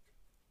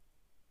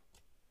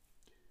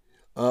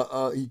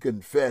 He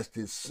confessed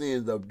his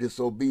sins of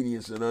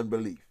disobedience and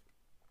unbelief.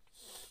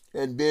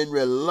 And being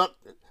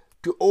reluctant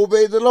to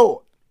obey the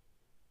Lord.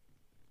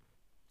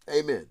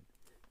 Amen.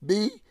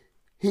 B,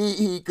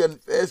 he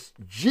confessed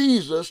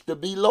Jesus to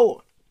be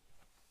Lord.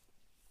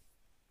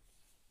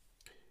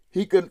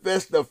 He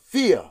confessed a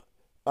fear,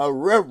 a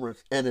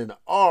reverence, and an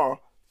awe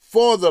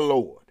for the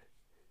Lord.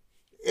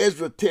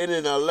 Ezra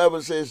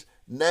 10:11 says,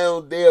 now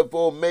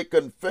therefore make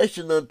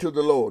confession unto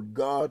the Lord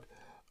God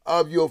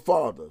of your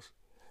fathers,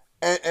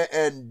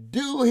 and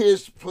do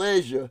his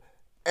pleasure,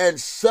 and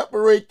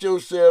separate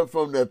yourself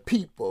from the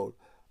people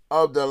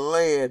of the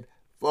land,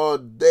 for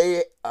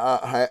they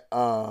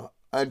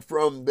and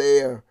from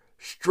their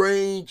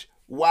strange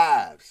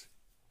wives.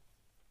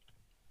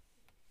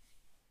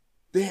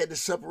 They had to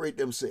separate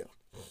themselves.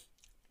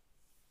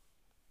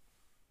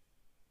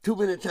 Too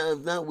many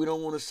times now we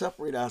don't want to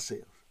separate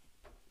ourselves.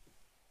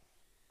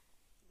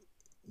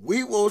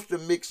 We want to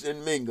mix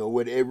and mingle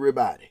with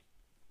everybody.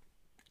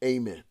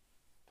 Amen.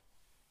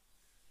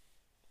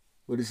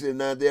 But he said,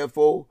 now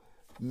therefore,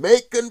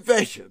 make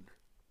confession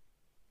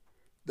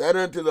that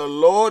unto the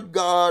Lord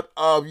God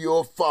of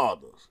your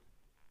fathers,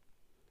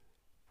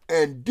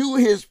 and do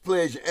his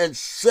pleasure, and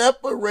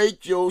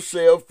separate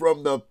yourself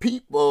from the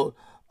people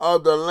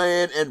of the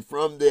land and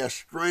from their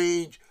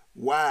strange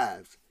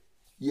wives.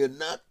 You're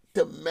not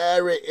to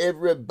marry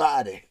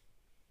everybody.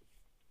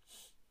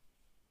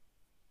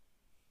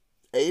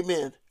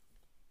 Amen.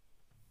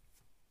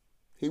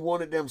 He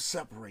wanted them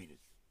separated.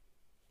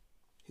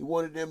 He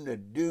wanted them to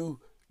do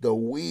the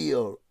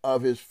will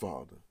of his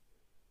Father.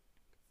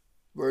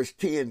 Verse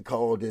 10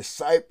 called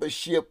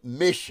discipleship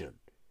mission.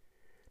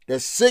 The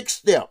sixth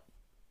step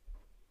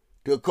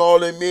to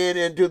calling men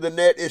into the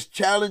net is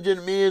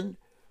challenging men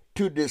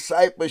to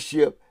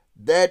discipleship,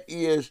 that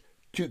is,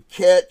 to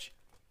catch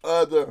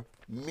other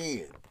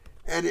men.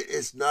 And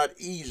it's not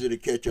easy to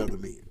catch other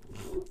men.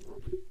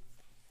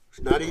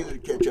 It's not easy to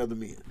catch other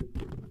men,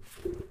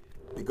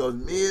 because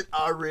men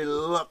are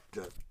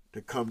reluctant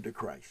to come to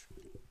Christ.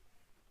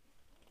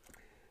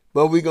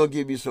 But we're going to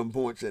give you some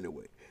points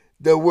anyway.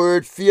 The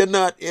word fear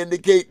not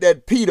indicate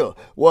that Peter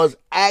was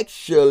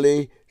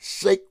actually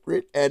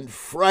sacred and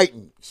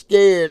frightened,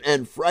 scared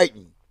and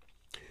frightened.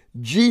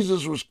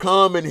 Jesus was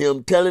calming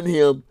him, telling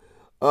him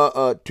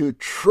to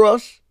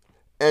trust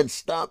and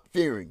stop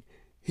fearing.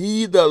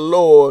 He, the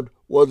Lord,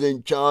 was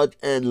in charge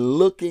and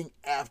looking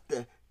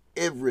after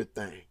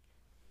everything.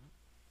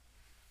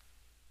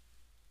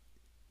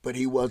 But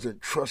he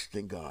wasn't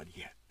trusting God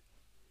yet.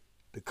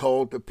 The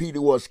call to Peter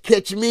was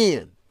catch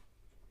men.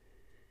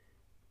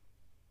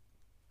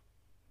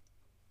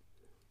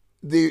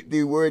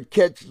 The word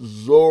catch,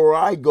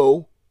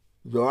 zoraigo,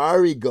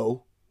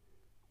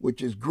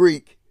 which is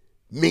Greek,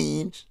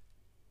 means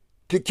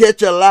to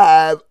catch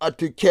alive or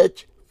to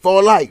catch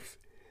for life.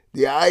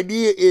 The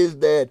idea is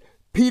that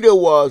Peter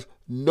was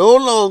no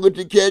longer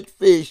to catch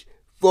fish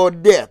for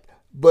death,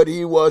 but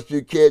he was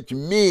to catch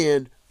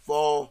men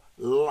for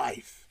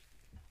life.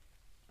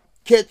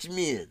 Catch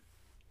men,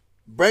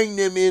 bring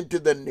them into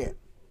the net,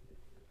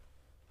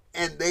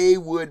 and they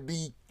would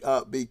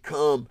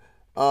become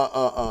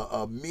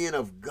men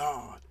of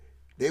God.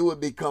 They would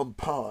become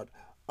part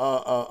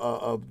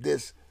of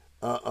this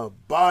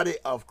body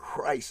of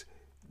Christ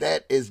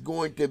that is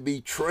going to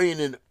be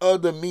training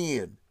other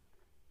men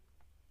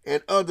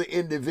and other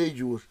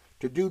individuals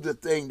to do the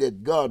thing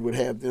that God would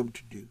have them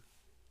to do.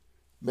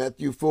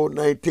 Matthew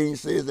 4:19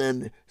 says,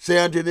 and say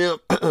unto them,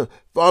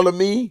 follow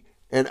me,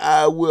 and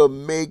I will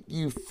make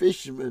you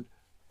fishermen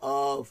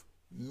of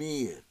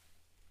men.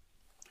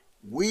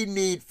 We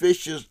need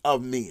fishers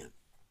of men.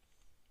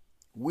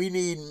 We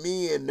need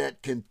men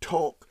that can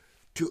talk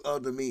to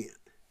other men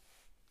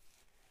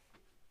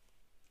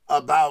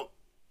about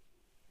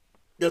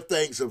the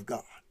things of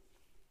God.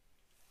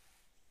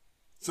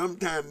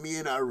 Sometimes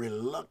men are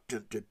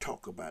reluctant to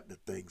talk about the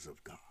things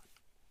of God.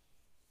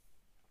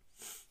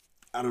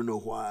 I don't know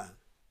why.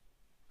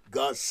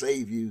 God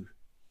saved you.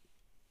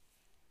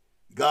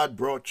 God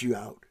brought you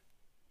out.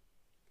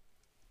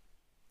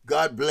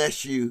 God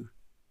bless you.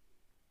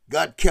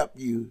 God kept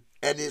you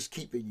and is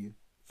keeping you.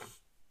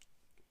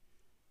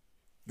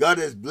 God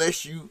has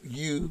blessed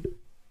you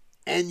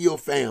and your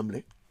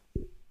family.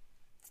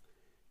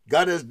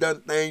 God has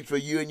done things for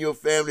you and your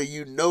family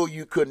you know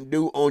you couldn't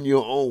do on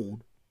your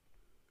own.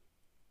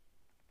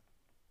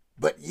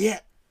 But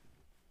yet,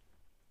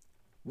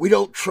 we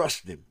don't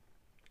trust him,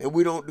 and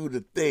we don't do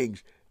the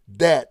things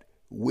that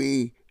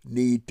we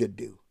need to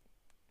do.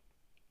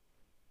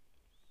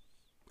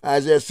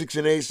 Isaiah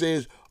 6:8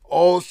 says,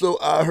 also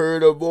I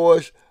heard a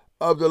voice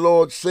of the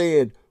Lord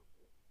saying,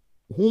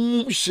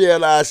 whom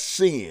shall I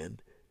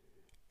send,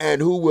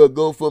 and who will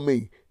go for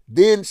me?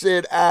 Then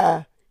said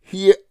I,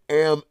 here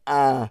am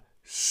I,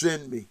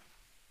 send me.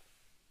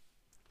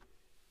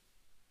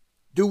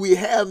 Do we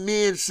have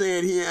men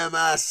saying, here am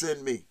I,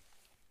 send me?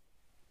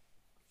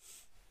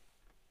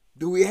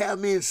 Do we have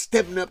men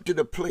stepping up to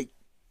the plate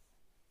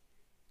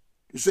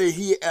to say,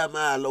 here am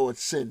I, Lord,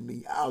 send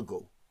me. I'll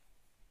go.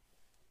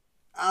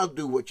 I'll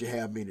do what you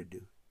have me to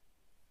do.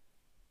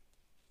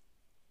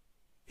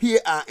 Here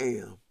I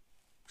am,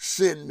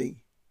 send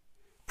me.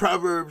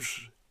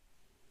 Proverbs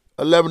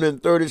 11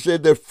 and 30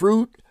 said, the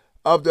fruit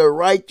of the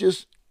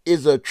righteous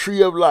is a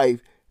tree of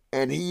life,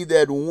 and he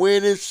that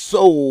winneth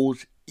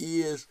souls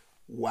is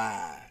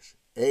wise.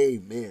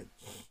 Amen.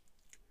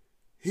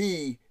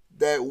 He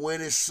that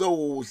winneth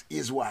souls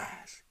is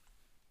wise.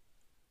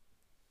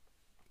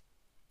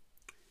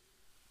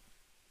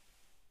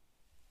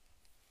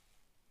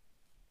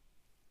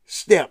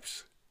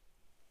 Steps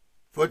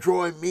for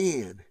drawing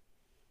men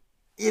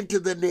into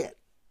the net.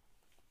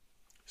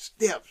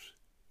 Steps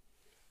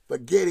for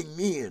getting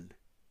men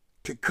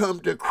to come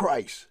to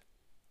Christ.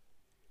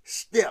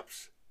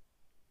 Steps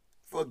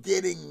for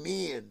getting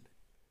men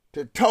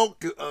to talk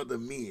to other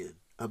men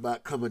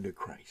about coming to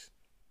Christ.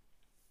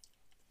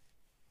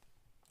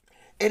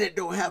 And it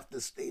don't have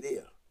to stay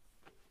there.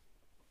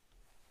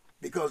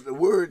 Because the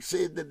word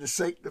said that the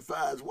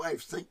sanctified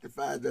wife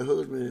sanctifies the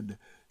husband, and the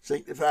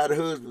sanctified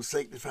husband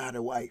sanctifies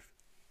the wife.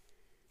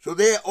 So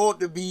there ought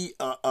to be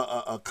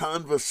a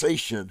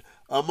conversation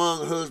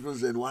among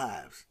husbands and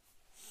wives,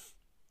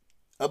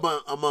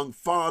 among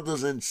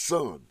fathers and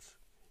sons,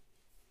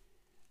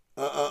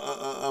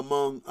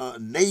 among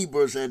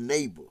neighbors and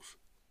neighbors,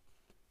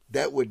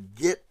 that would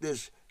get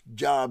this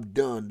job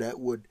done, that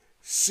would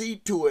see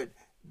to it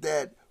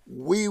that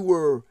we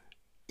were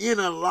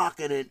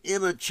interlocking and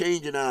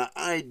interchanging our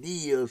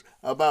ideas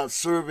about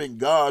serving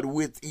God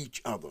with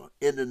each other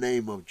in the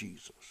name of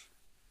Jesus.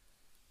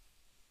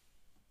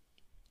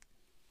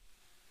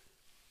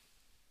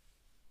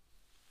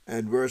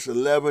 And verse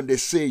 11,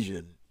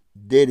 decision,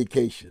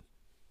 dedication.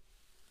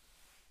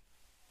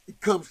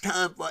 It comes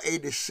time for a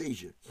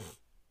decision,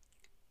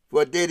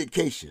 for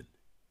dedication,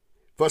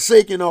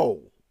 forsaking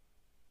all.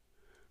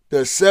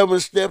 The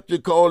 7th step to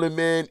call a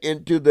man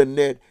into the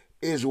net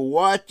is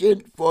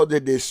watching for the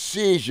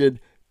decision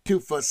to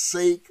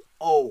forsake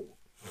all.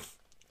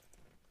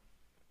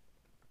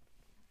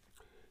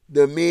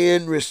 The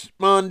men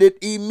responded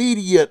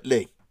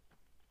immediately.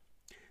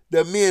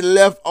 The men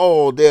left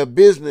all, their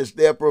business,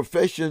 their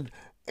profession,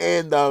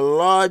 and the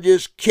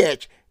largest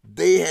catch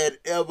they had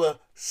ever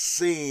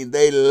seen.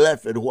 They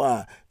left it.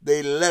 Why?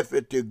 They left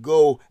it to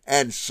go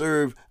and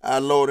serve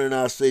our Lord and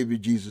our Savior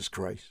Jesus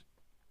Christ.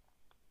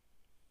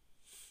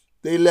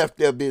 They left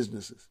their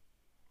businesses.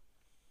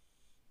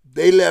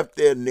 They left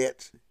their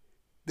nets.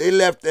 They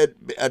left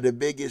the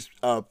biggest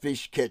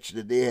fish catch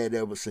that they had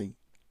ever seen.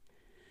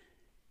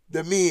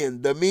 The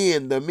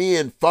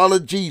men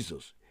followed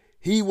Jesus.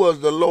 He was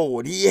the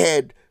Lord. He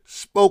had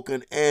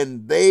spoken,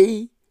 and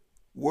they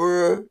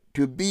were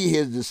to be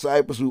his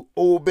disciples who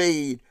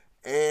obeyed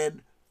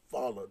and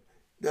followed.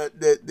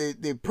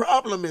 The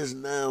problem is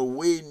now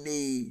we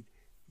need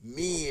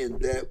men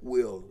that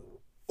will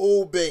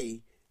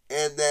obey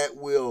and that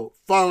will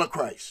follow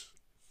Christ.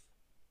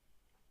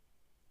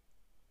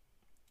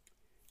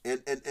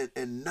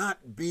 And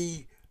not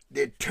be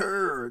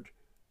deterred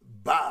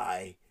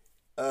by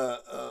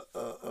the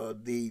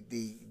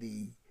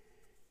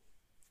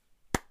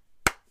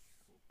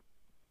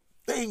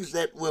things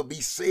that will be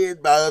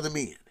said by other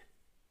men.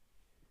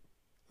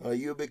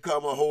 You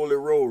become a holy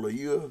roller.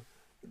 You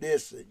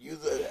this and you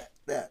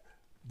that.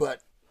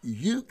 But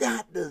you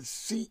got to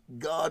seek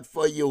God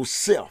for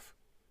yourself.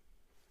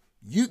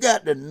 You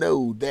got to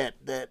know that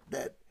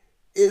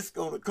it's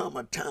going to come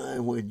a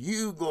time when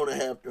you're going to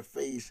have to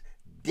face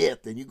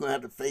death, and you're going to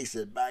have to face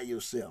it by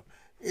yourself.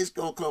 It's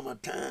going to come a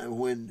time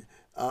when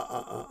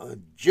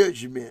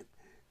judgment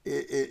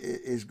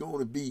is going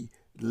to be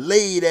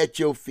laid at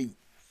your feet.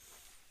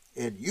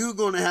 And you're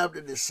going to have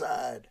to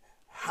decide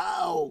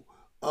how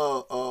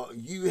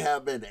you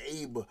have been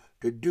able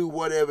to do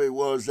whatever it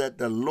was that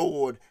the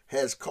Lord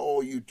has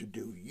called you to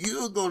do.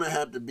 You're going to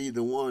have to be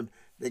the one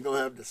that's going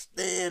to have to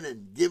stand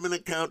and give an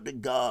account to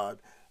God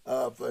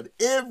for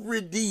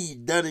every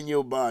deed done in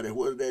your body,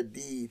 whether that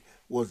deed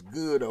was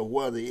good or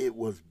whether it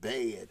was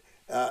bad.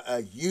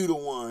 You the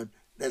one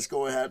that's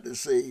going to have to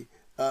say,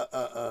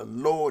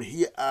 Lord,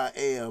 here I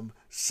am,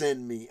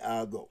 send me,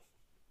 I'll go.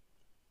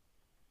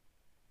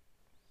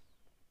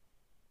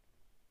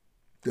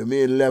 The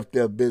men left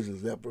their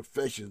business, their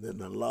professions, and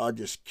the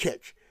largest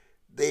catch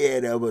they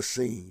had ever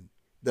seen.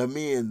 The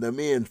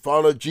men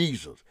followed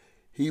Jesus.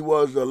 He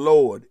was the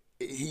Lord.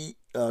 The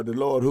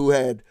Lord who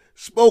had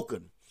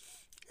spoken.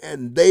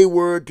 And they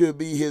were to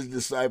be his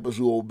disciples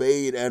who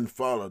obeyed and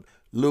followed.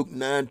 Luke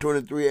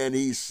 9:23, and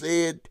he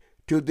said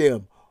to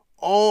them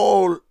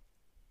all,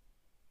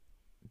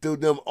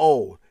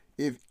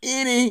 if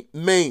any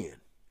man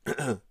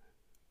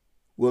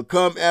will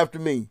come after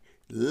me,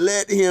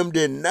 let him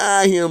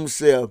deny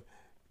himself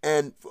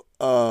and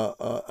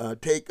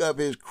take up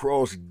his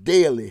cross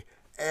daily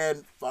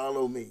and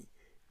follow me.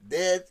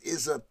 That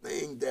is a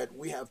thing that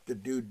we have to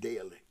do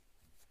daily.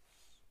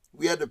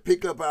 We have to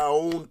pick up our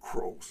own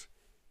cross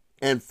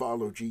and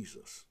follow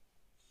Jesus.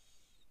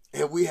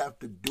 And we have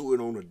to do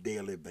it on a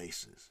daily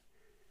basis.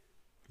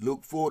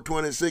 Luke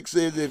 4:26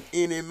 says, if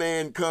any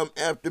man come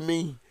after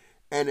me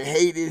and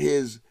hated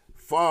his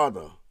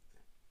father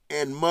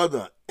and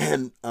mother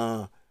and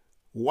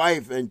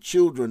wife and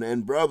children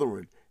and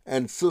brethren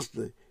and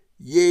sister,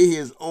 yea,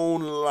 his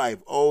own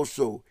life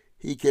also,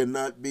 he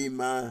cannot be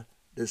my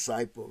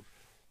disciples.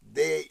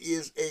 There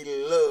is a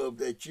love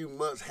that you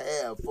must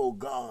have for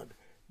God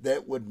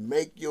that would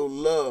make your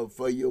love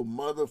for your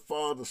mother,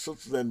 father,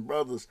 sisters, and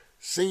brothers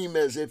seem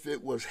as if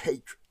it was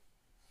hatred.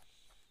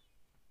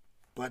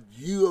 But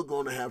you are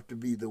going to have to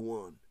be the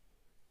one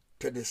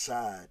to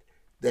decide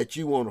that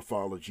you want to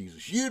follow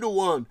Jesus. You're the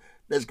one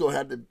that's going to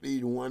have to be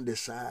the one to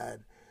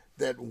decide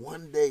that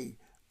one day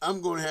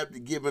I'm going to have to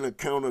give an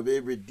account of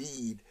every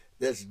deed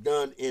that's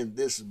done in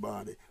this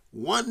body.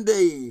 One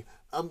day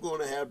I'm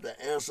going to have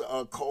to answer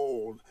a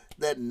call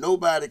that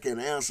nobody can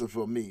answer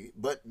for me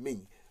but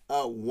me.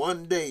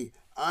 One day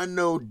I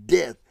know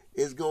death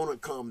is going to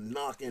come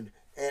knocking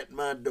at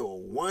my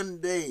door. One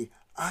day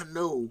I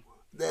know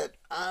that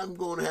I'm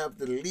going to have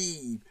to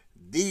leave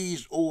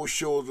these old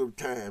shores of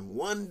time.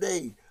 One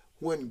day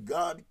when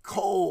God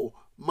called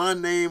my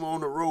name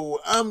on the road,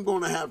 I'm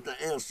going to have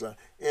to answer,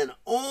 and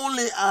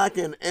only I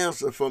can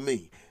answer for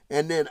me.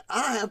 And then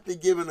I have to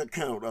give an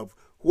account of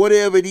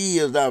whatever it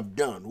is I've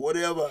done,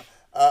 whatever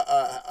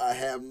I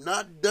have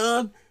not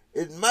done.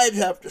 It might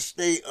have to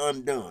stay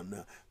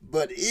undone.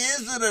 But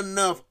is it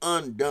enough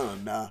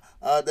undone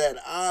that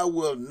I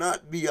will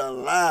not be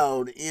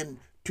allowed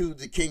into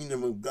the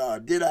kingdom of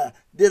God? Did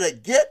I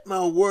get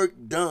my work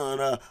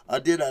done, or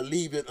did I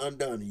leave it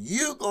undone?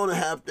 You're gonna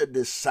have to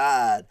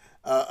decide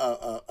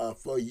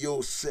for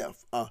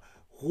yourself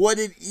what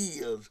it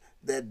is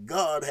that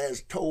God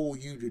has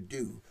told you to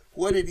do,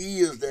 what it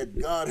is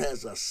that God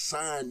has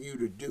assigned you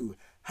to do.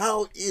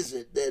 How is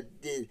it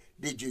that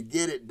did you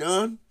get it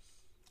done?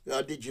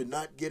 Did you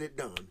not get it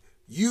done?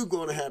 You're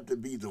going to have to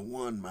be the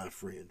one, my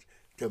friends,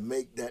 to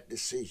make that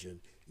decision.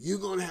 You're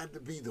going to have to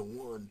be the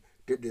one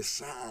to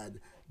decide,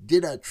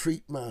 did I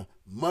treat my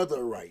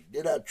mother right?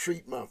 Did I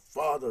treat my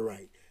father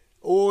right?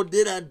 Or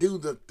did I do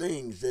the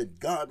things that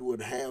God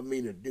would have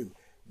me to do?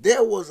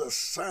 There was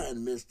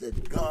assignments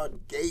that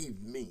God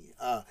gave me,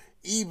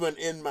 even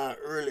in my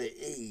early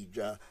age,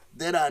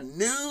 that I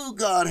knew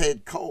God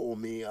had called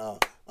me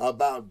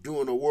about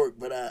doing the work,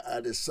 but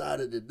I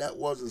decided that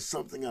wasn't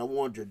something I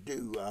wanted to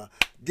do.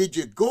 Did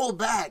you go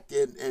back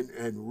and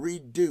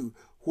redo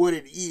what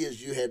it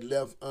is you had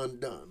left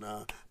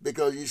undone?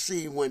 Because you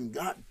see, when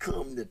God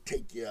come to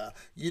take you,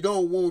 you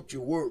don't want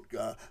your work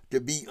to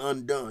be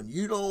undone.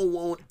 You don't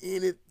want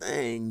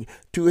anything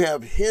to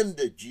have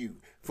hindered you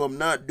from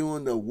not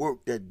doing the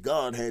work that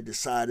God had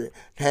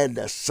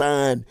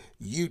assigned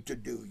you to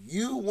do.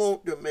 You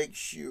want to make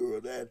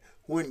sure that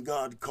when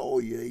God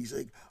called you, he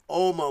said,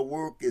 all my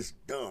work is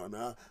done.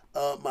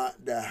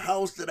 The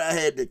house that I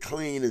had to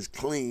clean is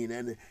clean,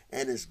 and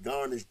it's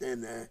garnished,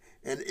 and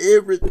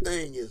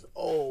everything is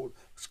all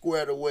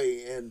squared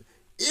away. And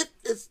if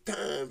it's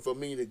time for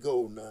me to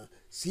go now,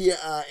 here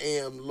I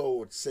am,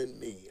 Lord,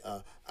 send me.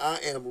 I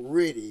am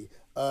ready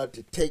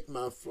to take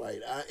my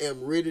flight. I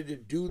am ready to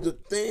do the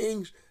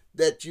things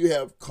that you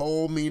have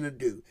called me to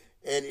do.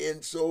 And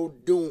in so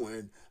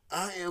doing,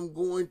 I am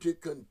going to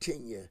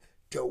continue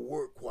to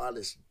work while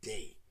it's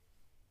day.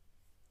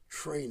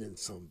 Training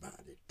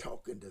somebody,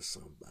 talking to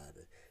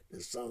somebody.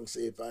 The song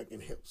says, if I can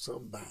help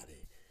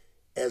somebody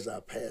as I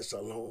pass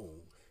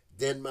along,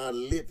 then my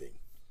living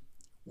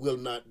will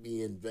not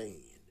be in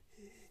vain.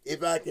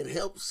 If I can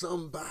help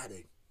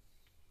somebody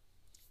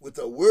with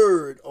a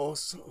word or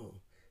song,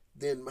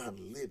 then my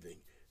living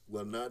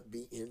will not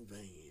be in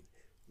vain.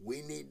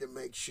 We need to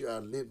make sure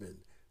our living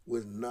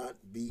will not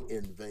be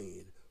in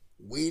vain.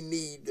 We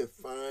need to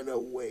find a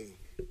way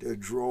to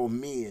draw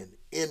men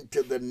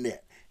into the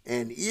net.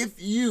 And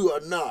if you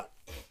are not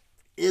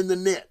in the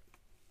net,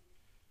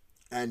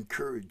 I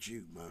encourage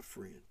you, my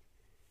friend,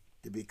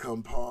 to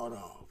become part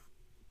of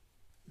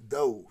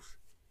those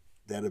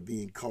that are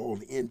being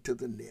called into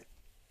the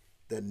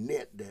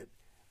net that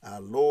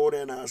our Lord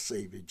and our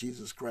Savior,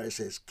 Jesus Christ,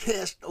 has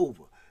cast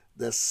over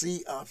the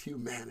sea of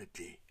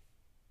humanity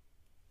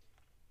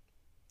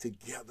to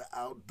gather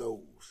out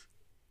those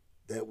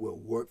that will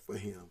work for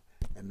him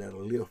and that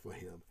will live for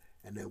him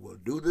and that will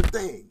do the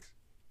things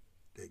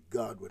that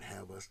God would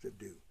have us to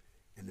do.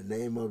 In the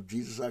name of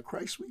Jesus our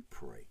Christ we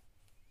pray.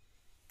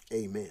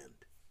 Amen.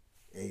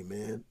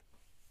 Amen.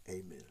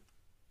 Amen.